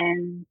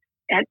 And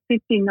at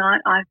 59,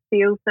 I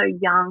feel so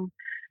young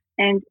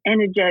and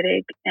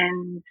energetic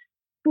and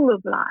full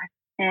of life.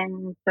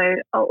 And so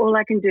all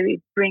I can do is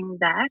bring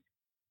that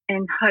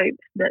and hope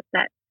that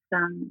that's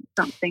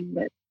something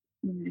that,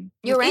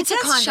 Your It answer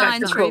does kind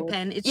shine of through,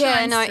 Pen. It yeah,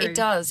 shines no, through. it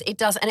does. It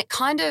does. And it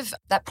kind of,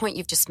 that point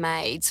you've just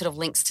made sort of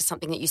links to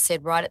something that you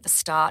said right at the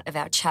start of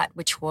our chat,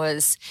 which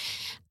was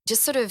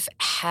just sort of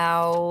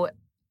how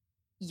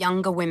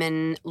younger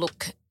women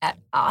look at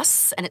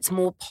us, and it's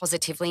more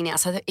positively now.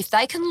 So that if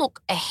they can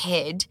look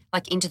ahead,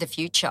 like into the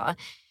future,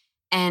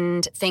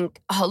 and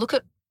think, oh, look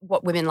at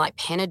what women like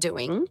Pen are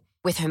doing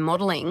with her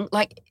modelling,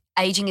 like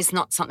aging is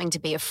not something to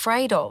be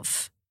afraid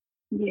of.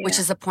 Yeah. Which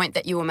is a point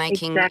that you were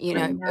making, Exactly,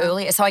 yeah.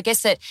 earlier. So I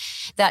guess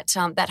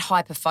that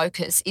hyper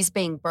focus is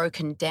being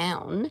broken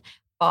down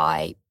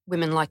by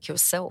women like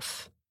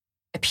yourself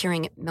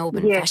appearing at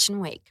Melbourne Fashion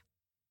Week,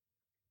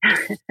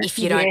 if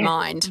you don't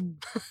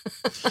mind.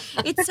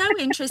 It's so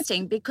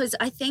interesting because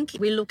I think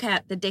we look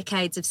at the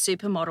decades of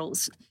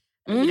supermodels,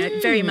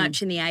 very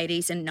much in the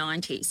 80s and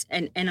 90s.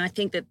 And I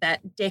think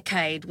that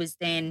decade was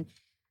then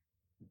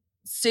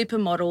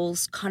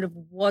supermodels kind of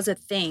was a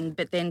thing,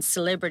 but then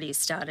celebrities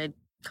started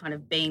kind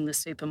of being the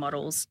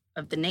supermodels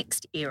of the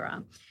next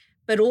era.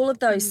 But all of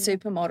those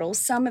supermodels,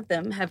 some of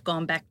them have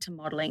gone back to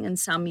modelling and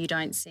some you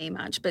don't see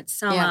much, but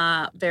some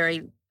are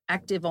very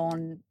active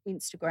on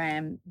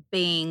Instagram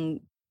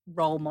being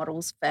role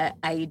models for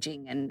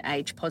aging and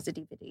age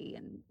positivity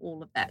and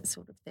all of that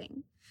sort of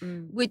thing,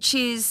 which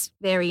is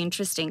very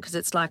interesting because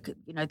it's like,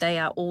 you know, they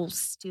are all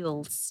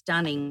still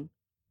stunning,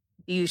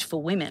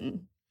 beautiful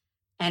women,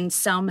 and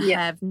some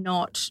have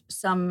not.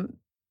 Some,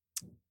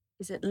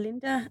 is it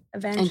Linda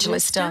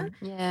Evangelista?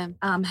 Yeah.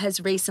 Has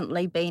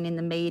recently been in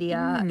the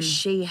media.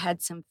 She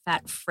had some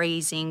fat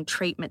freezing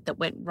treatment that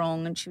went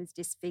wrong and she was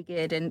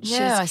disfigured. And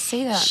I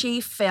see that. She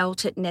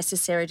felt it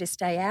necessary to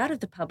stay out of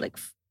the public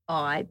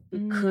eye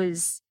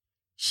because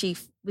she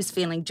was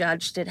feeling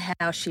judged at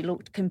how she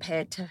looked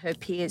compared to her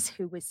peers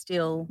who were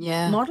still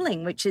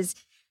modelling, which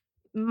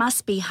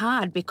must be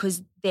hard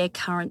because their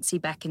currency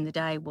back in the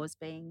day was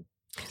being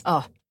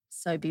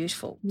so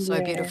beautiful.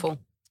 So beautiful.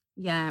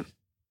 Yeah.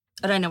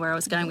 I don't know where I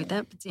was going with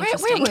that, but it's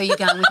interesting. Where were you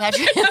going with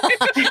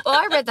that? Well,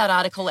 I read that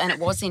article and it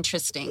was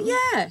interesting.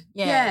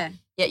 Yeah.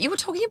 You were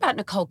talking about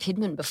Nicole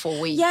Kidman before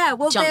we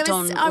jumped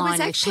online. I was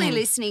actually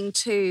listening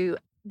to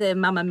the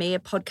Mamma Mia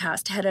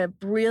podcast, had a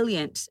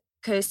brilliant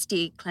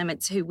Kirsty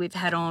Clements, who we've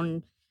had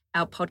on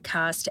our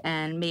podcast,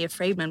 and Mia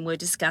Friedman were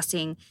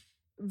discussing,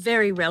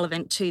 very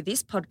relevant to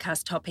this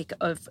podcast topic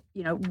of,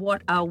 you know,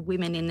 what are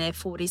women in their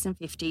 40s and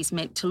 50s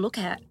meant to look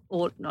at,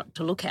 or not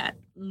to look at,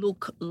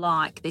 look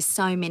like. There's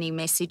so many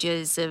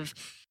messages of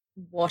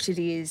what it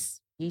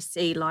is. You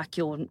see, like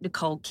your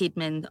Nicole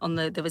Kidman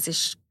there was a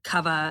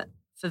cover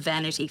for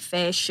Vanity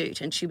Fair shoot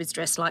and she was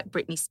dressed like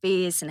Britney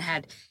Spears and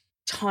had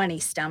tiny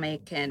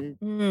stomach and,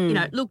 you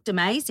know, looked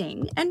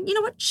amazing. And you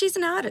know what? She's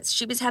an artist.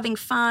 She was having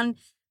fun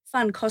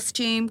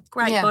costume,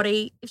 great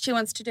body. If she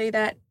wants to do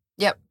that,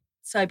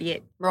 so be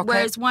it.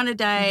 Whereas one a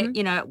day,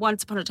 you know,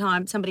 once upon a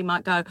time, somebody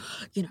might go,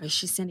 you know,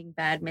 she's sending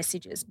bad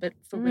messages, but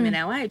for women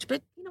our age.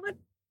 But you know what?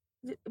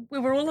 We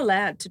were all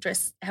allowed to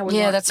dress how we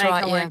want, make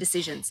our own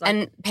decisions.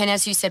 And Pen,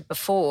 as you said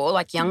before,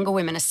 like younger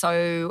women are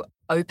so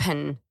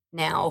open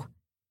now.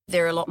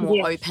 They're a lot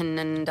more open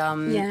and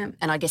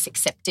I guess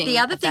accepting. The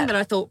other thing that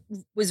I thought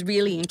was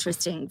really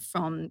interesting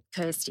from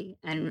Kirsty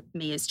and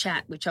Mia's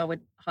chat, which I would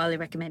highly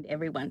recommend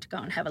everyone to go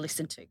and have a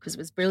listen to because it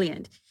was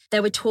brilliant. They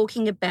were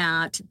talking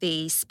about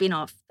the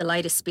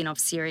latest spin-off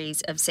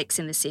series of Sex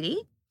and the City,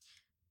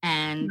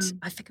 and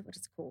I forget what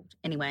it's called.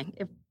 Anyway,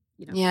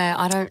 you know.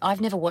 Yeah,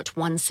 I've never watched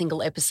one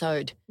single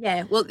episode.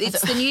 Yeah, well,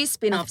 it's the new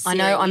spin-off series.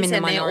 I know, I'm in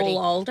the minority. minority.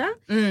 They're all older,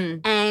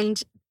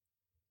 and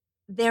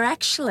they're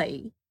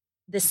actually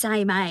the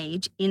same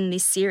age in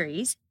this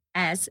series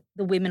as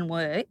the women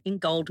were in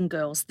Golden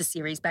Girls, the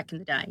series back in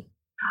the day.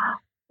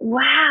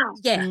 Wow.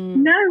 Yeah.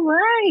 No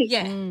way.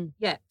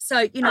 Yeah. So,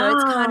 you know,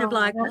 it's kind of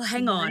like, well,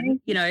 hang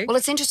on, you know. Well,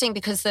 it's interesting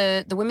because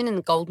the women in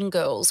the Golden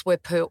Girls were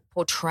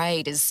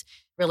portrayed as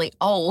really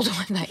old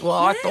when I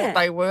thought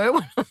they were.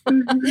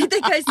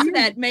 That goes to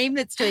that meme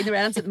that's doing the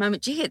rounds at the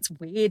moment. Gee, it's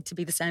weird to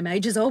be the same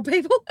age as old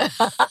people.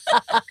 The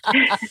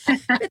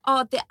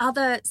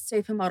other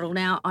supermodel,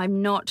 now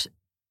I'm not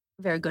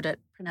very good at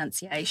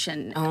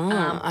pronunciation.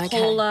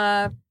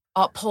 Okay.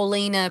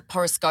 Paulina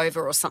Poroskova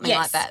or something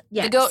like that.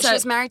 Yeah. The girl, she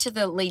was married to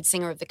the lead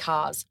singer of the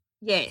Cars.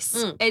 Yes.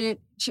 And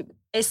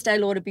Estee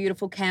Lauder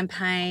Beautiful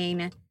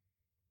campaign,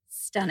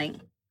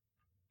 stunning.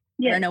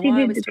 Yeah, she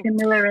did the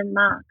Camilla and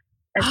Mark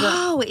as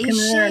well. Oh, is Camilla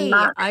she? And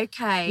Mark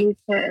okay. used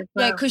her as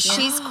well. Yeah, because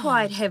she's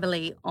quite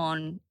heavily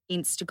on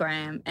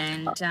Instagram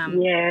and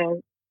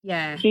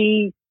yeah.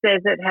 She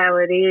says it how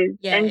it is.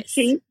 Yes. And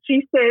she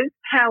says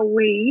how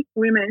we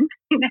women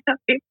in our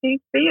 50s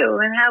feel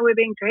and how we're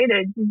being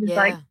treated. She's just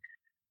like,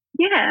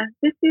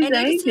 this is and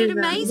ageism. isn't it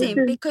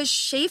amazing? Because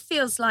she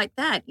feels like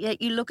that,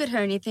 yet you look at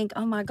her and you think,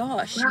 oh, my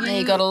gosh. Right.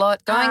 You got a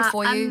lot going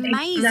for you.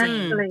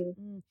 Amazing. Exactly.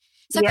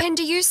 So, Pen,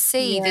 do you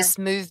see this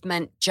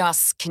movement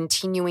just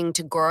continuing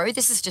to grow?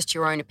 This is just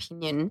your own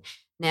opinion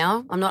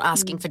now. I'm not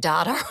asking for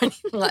data or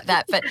anything like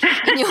that, but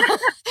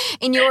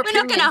in your opinion. We're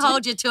not going to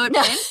hold you to it,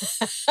 Pen.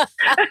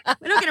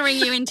 We're not going to ring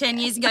you in 10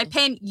 years and go,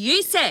 Pen,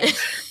 you said.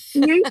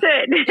 You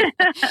said.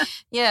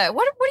 Yeah.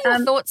 What are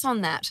your thoughts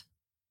on that?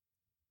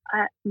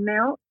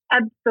 Mel,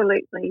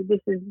 absolutely.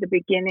 This is the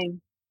beginning.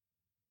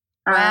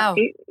 Wow.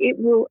 It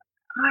will.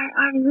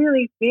 I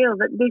really feel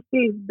that this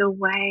is the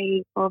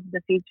way of the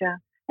future.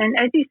 And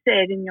as you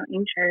said in your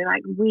intro,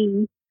 like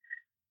we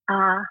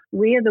are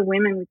the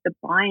women with the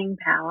buying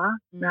power,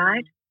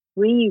 right?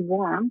 We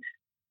want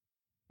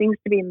things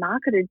to be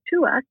marketed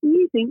to us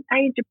using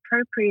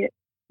age-appropriate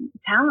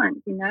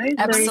talent, you know?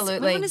 Absolutely.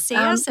 We want to see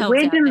ourselves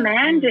we're out there.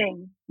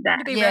 demanding that.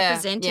 To be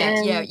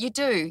represented. Yeah, you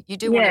do. You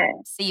do want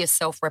to see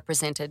yourself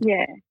represented.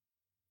 Yeah.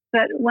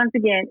 But once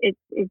again,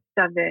 it's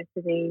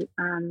diversity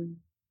on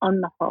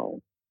the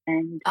whole.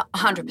 And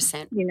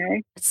 100%. You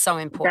know, it's so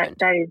important.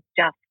 That is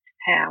just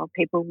how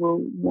people will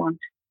want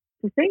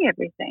to see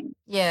everything.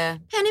 Yeah.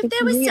 And if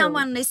there was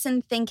someone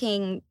listening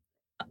thinking,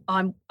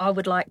 I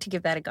would like to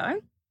give that a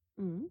go,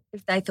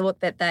 if they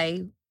thought that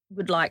they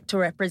would like to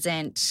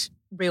represent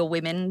real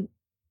women,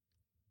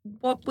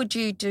 what would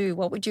you do?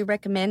 What would you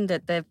recommend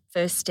that the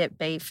first step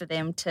be for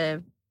them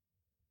to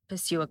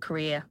pursue a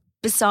career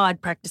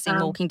beside practicing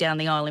walking down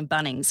the aisle in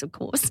Bunnings, of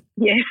course.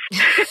 Yes.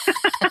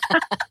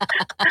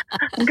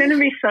 I'm going to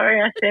be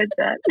sorry I said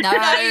that. No,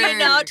 you're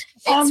not.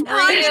 It's I'm real.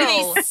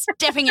 going to be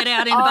stepping it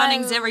out in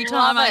Bunnings every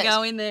time I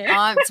go in there.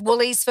 It's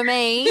Woolies for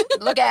me.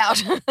 Look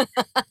out. It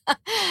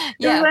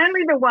was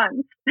only the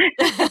once.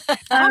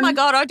 Oh, my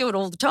God, I do it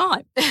all the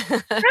time.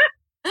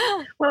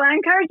 Well, I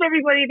encourage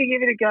everybody to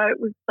give it a go. It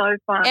was so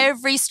fun.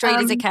 Every street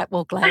is a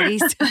catwalk,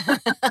 ladies.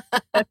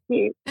 That's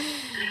it.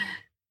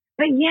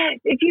 But yes,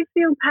 if you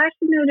feel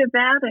passionate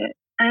about it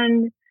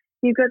and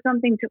you've got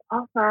something to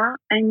offer,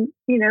 and,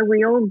 you know,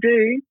 we all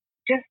do,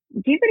 just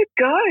give it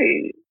a go.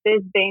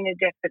 There's been a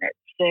definite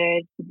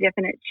surge, a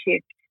definite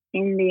shift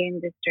in the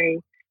industry,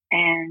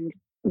 and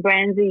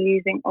brands are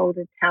using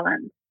older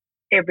talent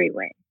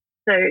everywhere.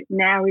 So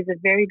now is a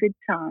very good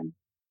time.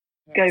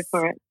 Yes. Go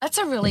for it. That's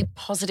a really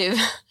positive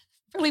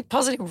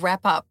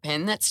wrap up,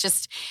 Pen. That's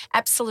just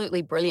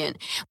absolutely brilliant.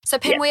 So,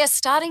 Pen, we are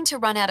starting to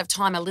run out of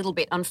time a little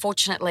bit,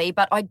 unfortunately,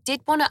 but I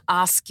did want to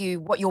ask you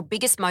what your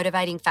biggest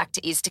motivating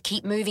factor is to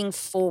keep moving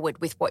forward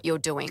with what you're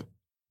doing.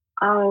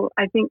 Oh,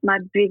 I think my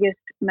biggest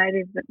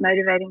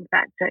motivating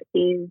factor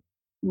is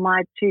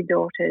my two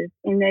daughters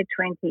in their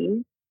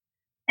 20s,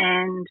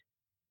 and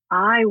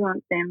I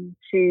want them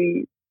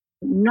to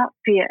not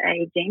fear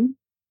aging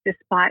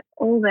despite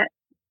all that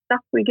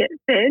stuff we get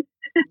fed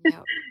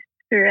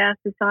through our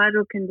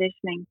societal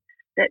conditioning,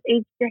 that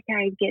each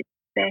decade gets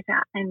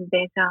better and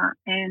better,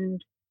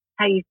 and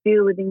how you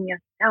feel within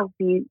yourself,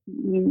 you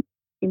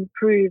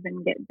improve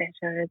and get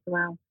better as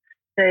well.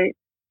 So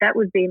that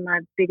would be my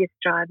biggest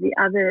drive. The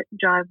other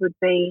drive would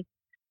be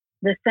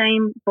the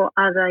same for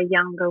other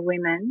younger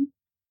women,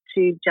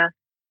 to just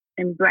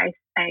embrace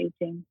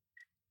aging.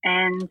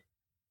 And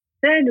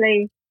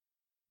thirdly,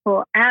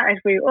 as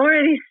we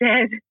already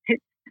said,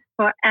 it's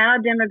for our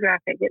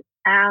demographic, it's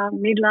our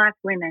midlife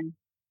women.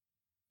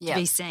 To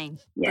be seen.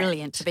 Yeah.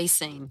 Brilliant. To be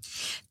seen.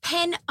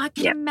 Pen, I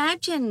can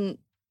imagine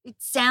it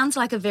sounds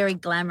like a very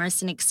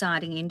glamorous and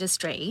exciting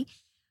industry.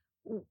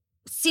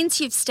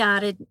 Since you've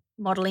started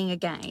modelling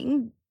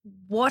again,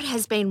 what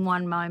has been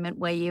one moment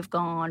where you've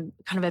gone,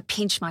 kind of a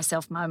pinch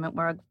myself moment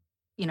where,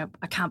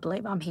 I can't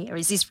believe I'm here.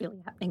 Is this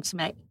really happening to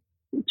me?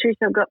 Trish,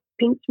 I've got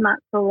pinch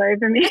marks all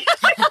over me.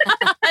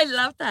 I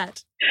love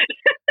that.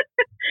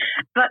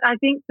 But I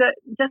think that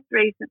just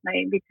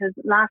recently, because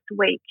last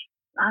week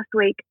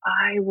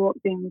I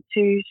walked in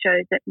 2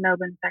 shows at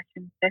Melbourne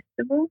Fashion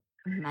Festival.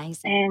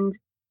 Amazing. And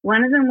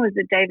one of them was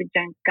the David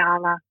Jones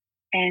Gala,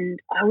 and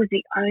I was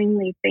the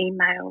only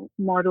female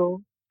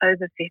model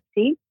over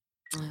 50.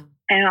 Oh,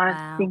 and I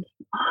was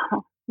thinking,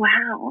 oh,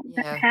 wow,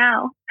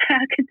 how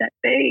could that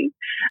be?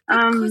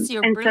 Because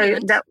you're and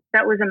brilliant. So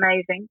that was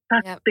amazing.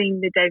 Plus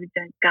being the David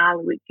Jones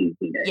Gala, which is,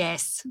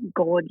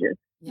 gorgeous,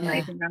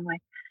 amazing runway.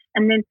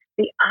 And then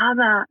the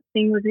other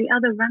thing was the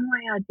other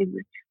runway I did,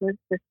 which was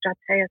the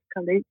Strateus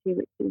Carlucci,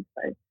 which is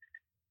so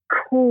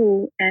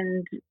cool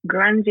and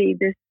grungy,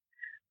 this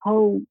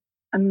whole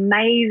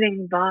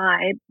amazing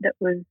vibe that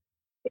was,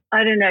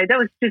 I don't know, that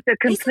was just a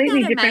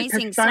completely different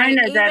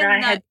persona that I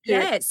had to.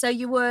 Yeah, so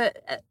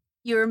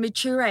you're a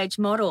mature age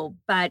model,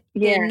 but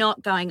you're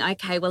not going,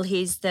 okay, well,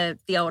 here's the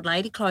old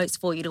lady clothes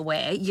for you to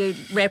wear. You're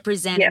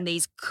representing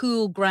these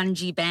cool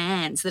grungy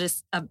bands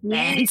that are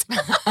brands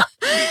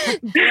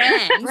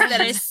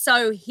that are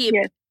so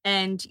hip,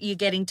 and you're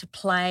getting to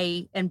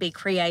play and be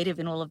creative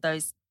in all of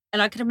those.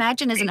 And I could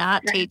imagine as an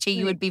art teacher,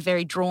 you would be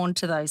very drawn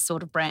to those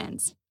sort of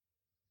brands.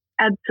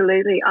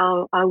 Absolutely.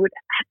 I would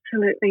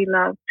absolutely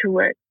love to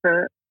work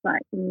for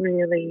like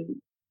really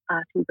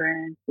arty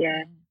brands.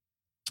 Yeah.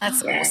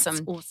 That's awesome.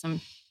 That's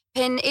awesome.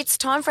 Pen, it's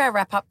time for our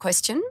wrap-up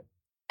question,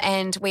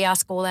 and we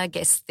ask all our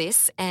guests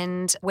this,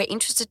 and we're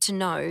interested to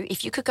know,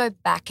 if you could go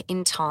back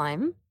in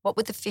time, what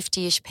would the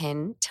 50-ish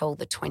Pen tell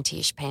the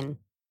 20-ish Pen?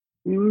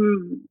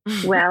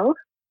 Well,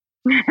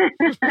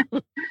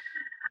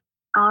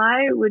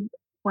 I would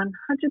 100%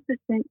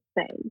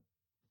 say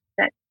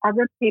that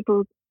other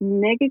people's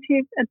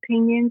negative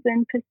opinions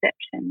and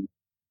perceptions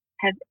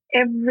have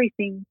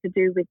everything to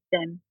do with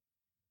them,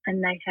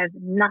 and they have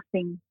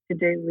nothing to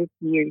do with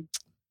you.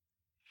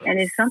 And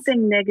if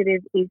something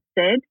negative is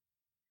said,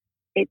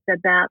 it's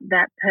about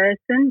that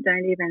person.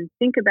 Don't even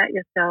think about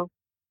yourself.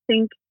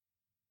 Think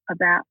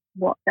about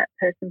what that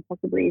person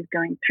possibly is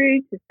going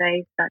through to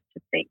say such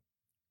a thing.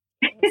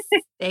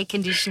 Air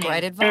conditioning.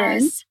 Great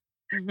advice.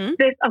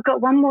 I've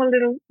got one more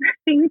little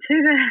thing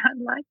too that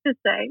I'd like to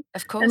say.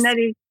 Of course. And that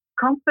is,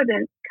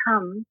 confidence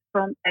comes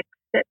from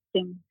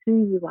accepting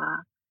who you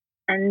are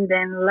and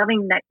then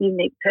loving that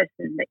unique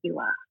person that you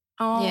are.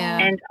 Oh. Yeah.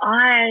 And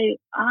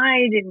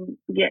I didn't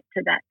get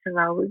to that till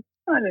I was,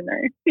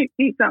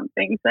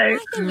 50-something. So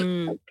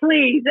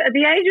please, at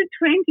the age of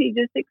 20,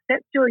 just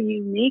accept your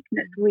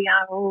uniqueness. We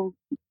are all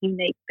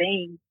unique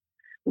beings.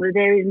 Where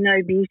there is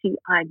no beauty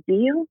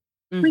ideal.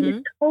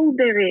 We're told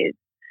there is.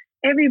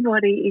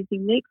 Everybody is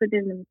unique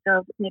within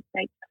themselves, and if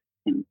they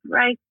just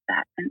embrace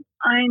that and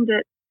owned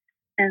it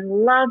and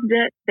loved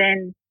it,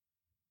 then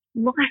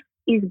life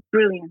is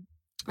brilliant.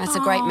 That's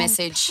a great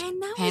message, Pen,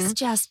 that Pen. was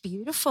just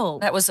beautiful.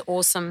 That was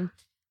awesome.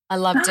 I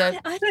loved it.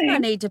 I think I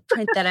need to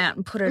print that out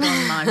and put it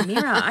on my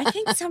mirror. I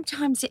think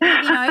sometimes, we're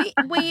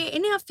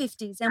in our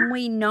 50s and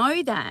we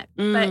know that,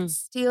 but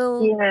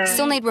still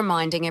need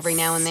reminding every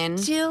now and then.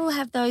 Still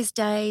have those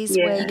days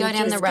where you go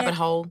down the rabbit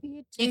hole.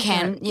 You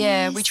can.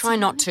 We try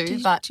not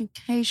to, but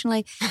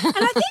occasionally. And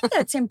I think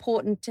that's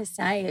important to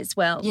say as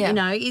well,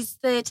 is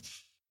that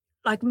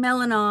like Mel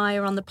and I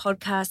are on the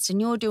podcast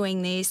and you're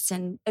doing this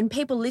and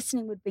people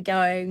listening would be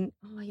going,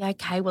 oh, yeah,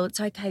 okay, well, it's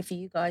okay for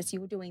you guys.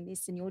 You're doing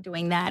this and you're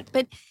doing that.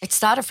 But it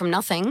started from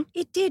nothing.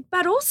 It did,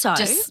 but also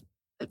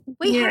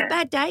we have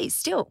bad days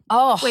still.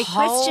 Oh, we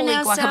question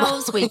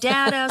ourselves. We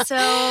doubt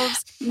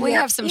ourselves. We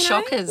have some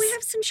shockers. We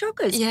have some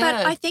shockers. Yeah. But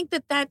I think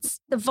that's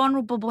the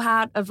vulnerable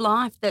part of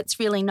life that's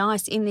really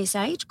nice in this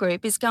age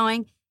group is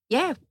going,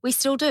 yeah, we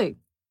still do.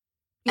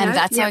 And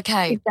that's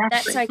okay. Exactly.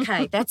 That's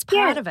okay. That's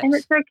part of it. And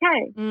it's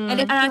okay.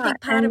 And I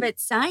think part of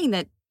it's saying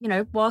that,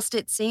 whilst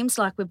it seems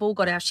like we've all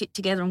got our shit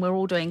together and we're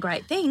all doing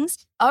great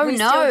things, we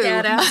still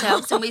doubt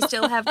ourselves and we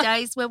still have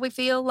days where we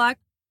feel like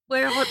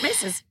we're hot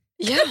messes.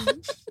 Yeah,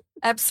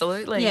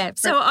 absolutely. Yeah,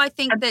 so I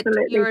think that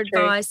your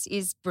advice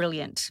is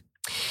brilliant.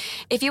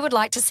 If you would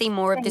like to see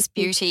more of this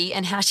beauty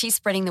and how she's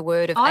spreading the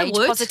word of age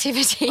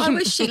positivity. I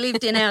wish she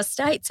lived in our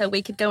state so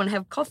we could go and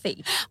have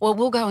coffee. Well,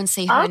 we'll go and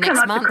see her next month.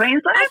 I'll come up to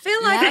Queensland. I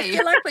feel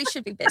like we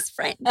should be best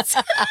friends.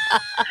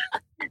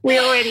 We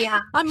already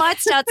are. I might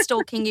start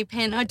stalking you,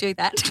 Pen. I do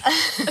that.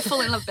 I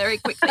fall in love very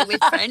quickly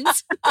with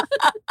friends.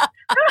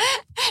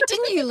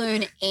 Didn't you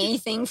learn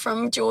anything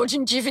from George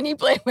and Jivany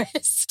Blair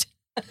West?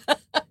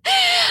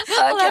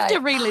 I'll have to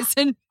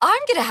re-listen. I'm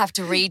going to have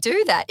to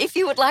redo that. If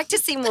you would like to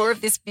see more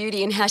of this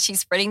beauty and how she's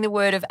spreading the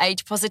word of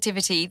age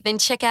positivity, then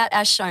check out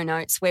our show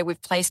notes where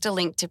we've placed a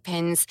link to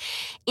Pen's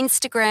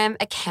Instagram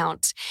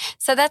account.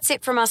 So that's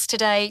it from us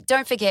today.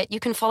 Don't forget, you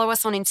can follow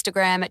us on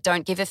Instagram at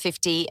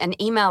don'tgive50 and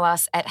email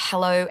us at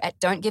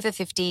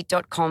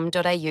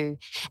hello@don'tgive50.com.au.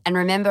 And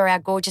remember our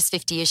gorgeous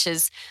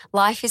 50-ishers,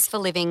 life is for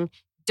living.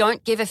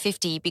 Don't give a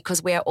 50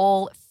 because we're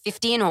all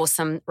 50 and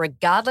awesome,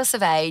 regardless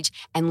of age,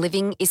 and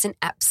living is an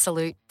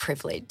absolute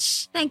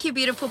privilege. Thank you,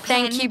 beautiful Pen.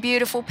 Thank you,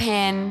 beautiful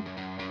Pen.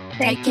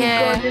 Take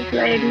care. Gorgeous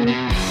lady.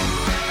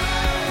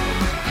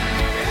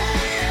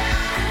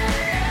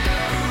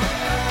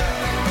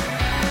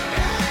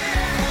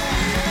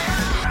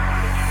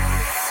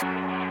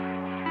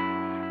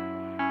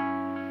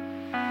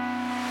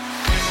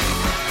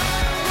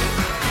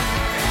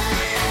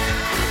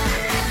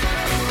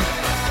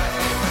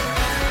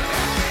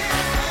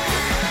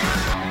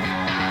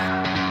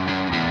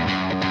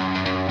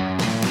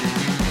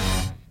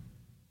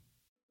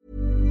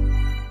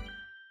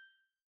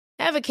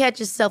 Ever catch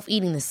yourself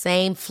eating the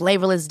same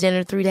flavorless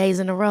dinner 3 days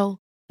in a row?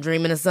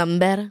 Dreaming of something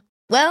better?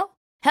 Well,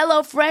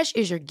 HelloFresh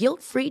is your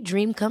guilt-free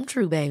dream come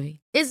true, baby.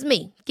 It's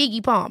me,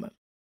 Keke Palmer.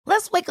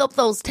 Let's wake up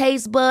those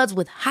taste buds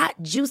with hot,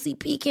 juicy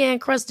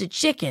pecan-crusted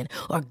chicken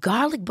or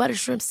garlic butter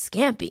shrimp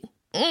scampi.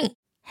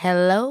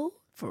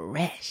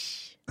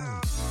 HelloFresh.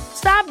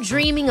 Stop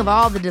dreaming of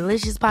all the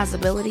delicious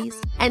possibilities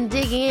and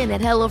dig in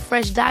at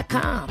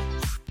HelloFresh.com.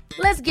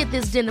 Let's get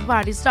this dinner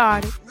party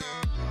started.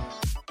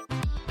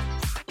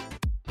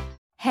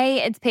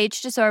 Hey, it's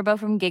Paige DeSorbo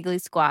from Giggly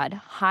Squad.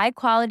 High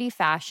quality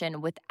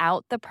fashion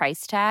without the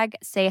price tag.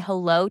 Say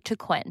hello to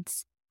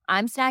Quince.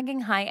 I'm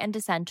snagging high-end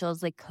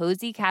essentials like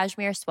cozy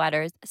cashmere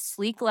sweaters,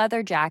 sleek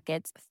leather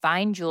jackets,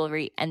 fine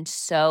jewelry, and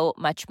so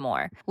much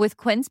more. With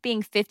Quince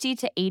being 50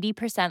 to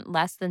 80%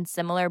 less than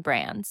similar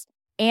brands.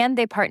 And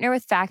they partner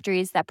with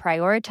factories that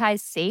prioritize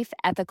safe,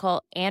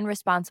 ethical, and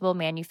responsible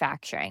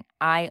manufacturing.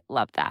 I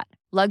love that.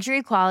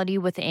 Luxury quality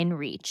within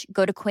reach.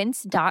 Go to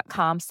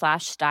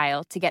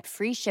quince.com/style to get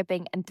free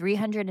shipping and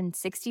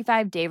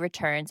 365-day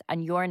returns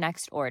on your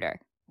next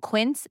order.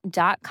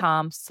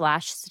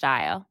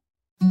 Quince.com/style.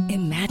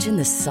 Imagine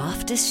the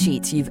softest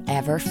sheets you've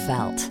ever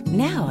felt.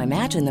 Now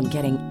imagine them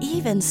getting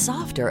even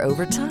softer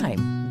over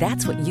time.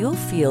 That's what you'll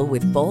feel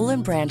with Boll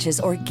 & Branch's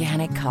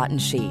organic cotton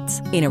sheets.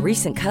 In a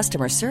recent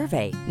customer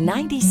survey,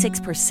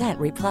 96%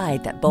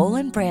 replied that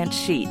Boll & Branch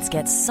sheets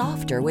get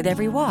softer with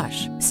every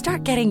wash.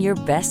 Start getting your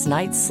best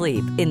night's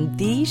sleep in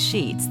these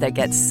sheets that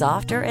get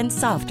softer and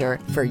softer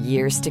for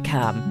years to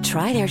come.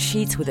 Try their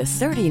sheets with a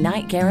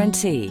 30-night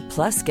guarantee.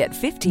 Plus, get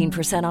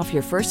 15% off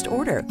your first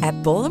order at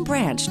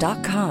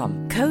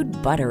bollandbranch.com. Code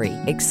BUTTERY.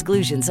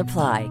 Exclusions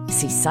apply.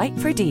 See site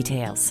for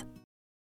details.